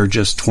 There are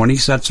just 20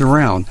 sets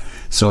around,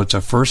 so it's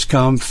a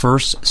first-come,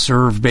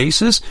 first-served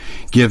basis.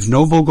 Give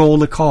Noble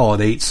Gold a call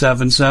at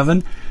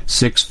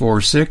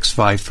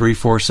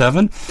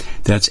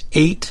 877-646-5347. That's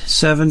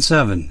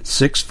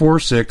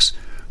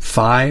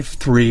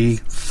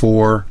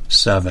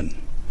 877-646-5347.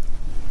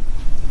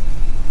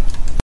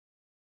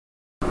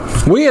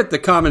 We at the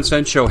Common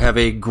Sense Show have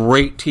a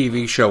great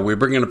TV show. We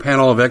bring in a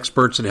panel of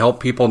experts that help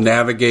people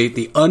navigate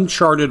the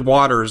uncharted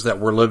waters that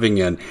we're living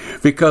in.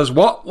 Because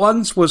what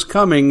once was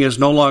coming is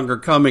no longer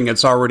coming.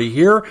 It's already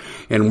here,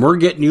 and we're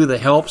getting you the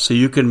help so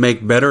you can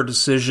make better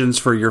decisions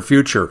for your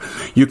future.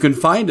 You can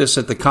find us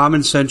at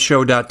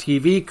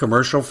thecommonsenseshow.tv,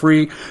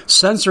 commercial-free,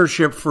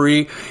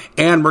 censorship-free,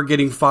 and we're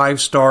getting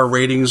 5-star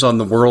ratings on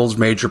the world's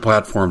major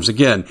platforms.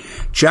 Again,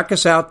 check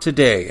us out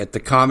today at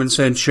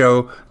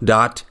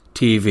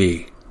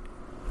thecommonsenseshow.tv.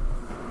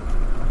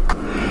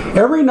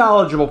 Every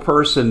knowledgeable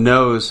person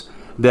knows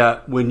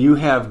that when you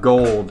have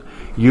gold,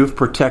 you've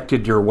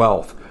protected your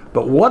wealth.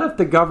 But what if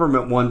the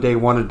government one day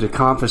wanted to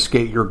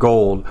confiscate your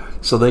gold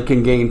so they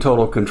can gain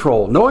total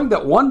control, knowing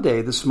that one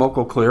day the smoke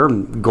will clear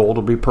and gold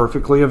will be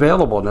perfectly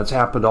available, and that's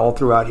happened all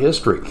throughout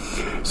history.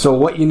 So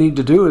what you need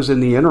to do is, in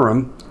the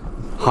interim,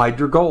 hide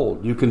your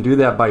gold. You can do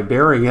that by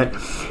burying it.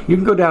 You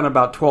can go down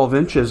about 12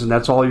 inches, and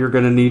that's all you're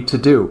going to need to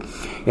do.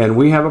 And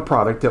we have a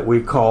product that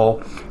we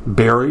call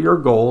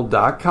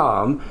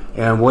buryyourgold.com,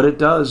 and what it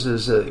does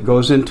is it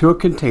goes into a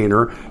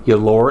container. You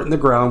lower it in the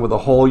ground with a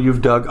hole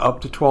you've dug up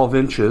to 12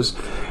 inches.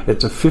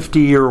 It's a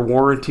 50-year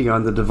warranty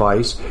on the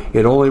device.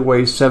 It only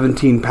weighs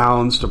 17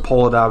 pounds to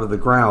pull it out of the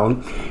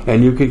ground,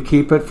 and you can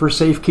keep it for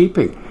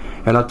safekeeping.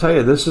 And I'll tell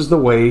you, this is the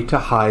way to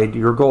hide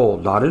your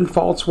gold. Not in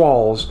false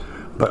walls,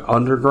 but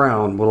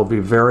underground, will be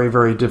very,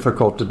 very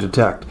difficult to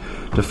detect.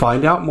 To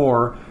find out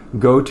more,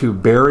 go to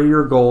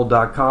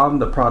buryyourgold.com.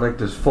 The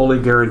product is fully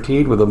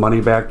guaranteed with a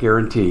money-back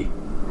guarantee.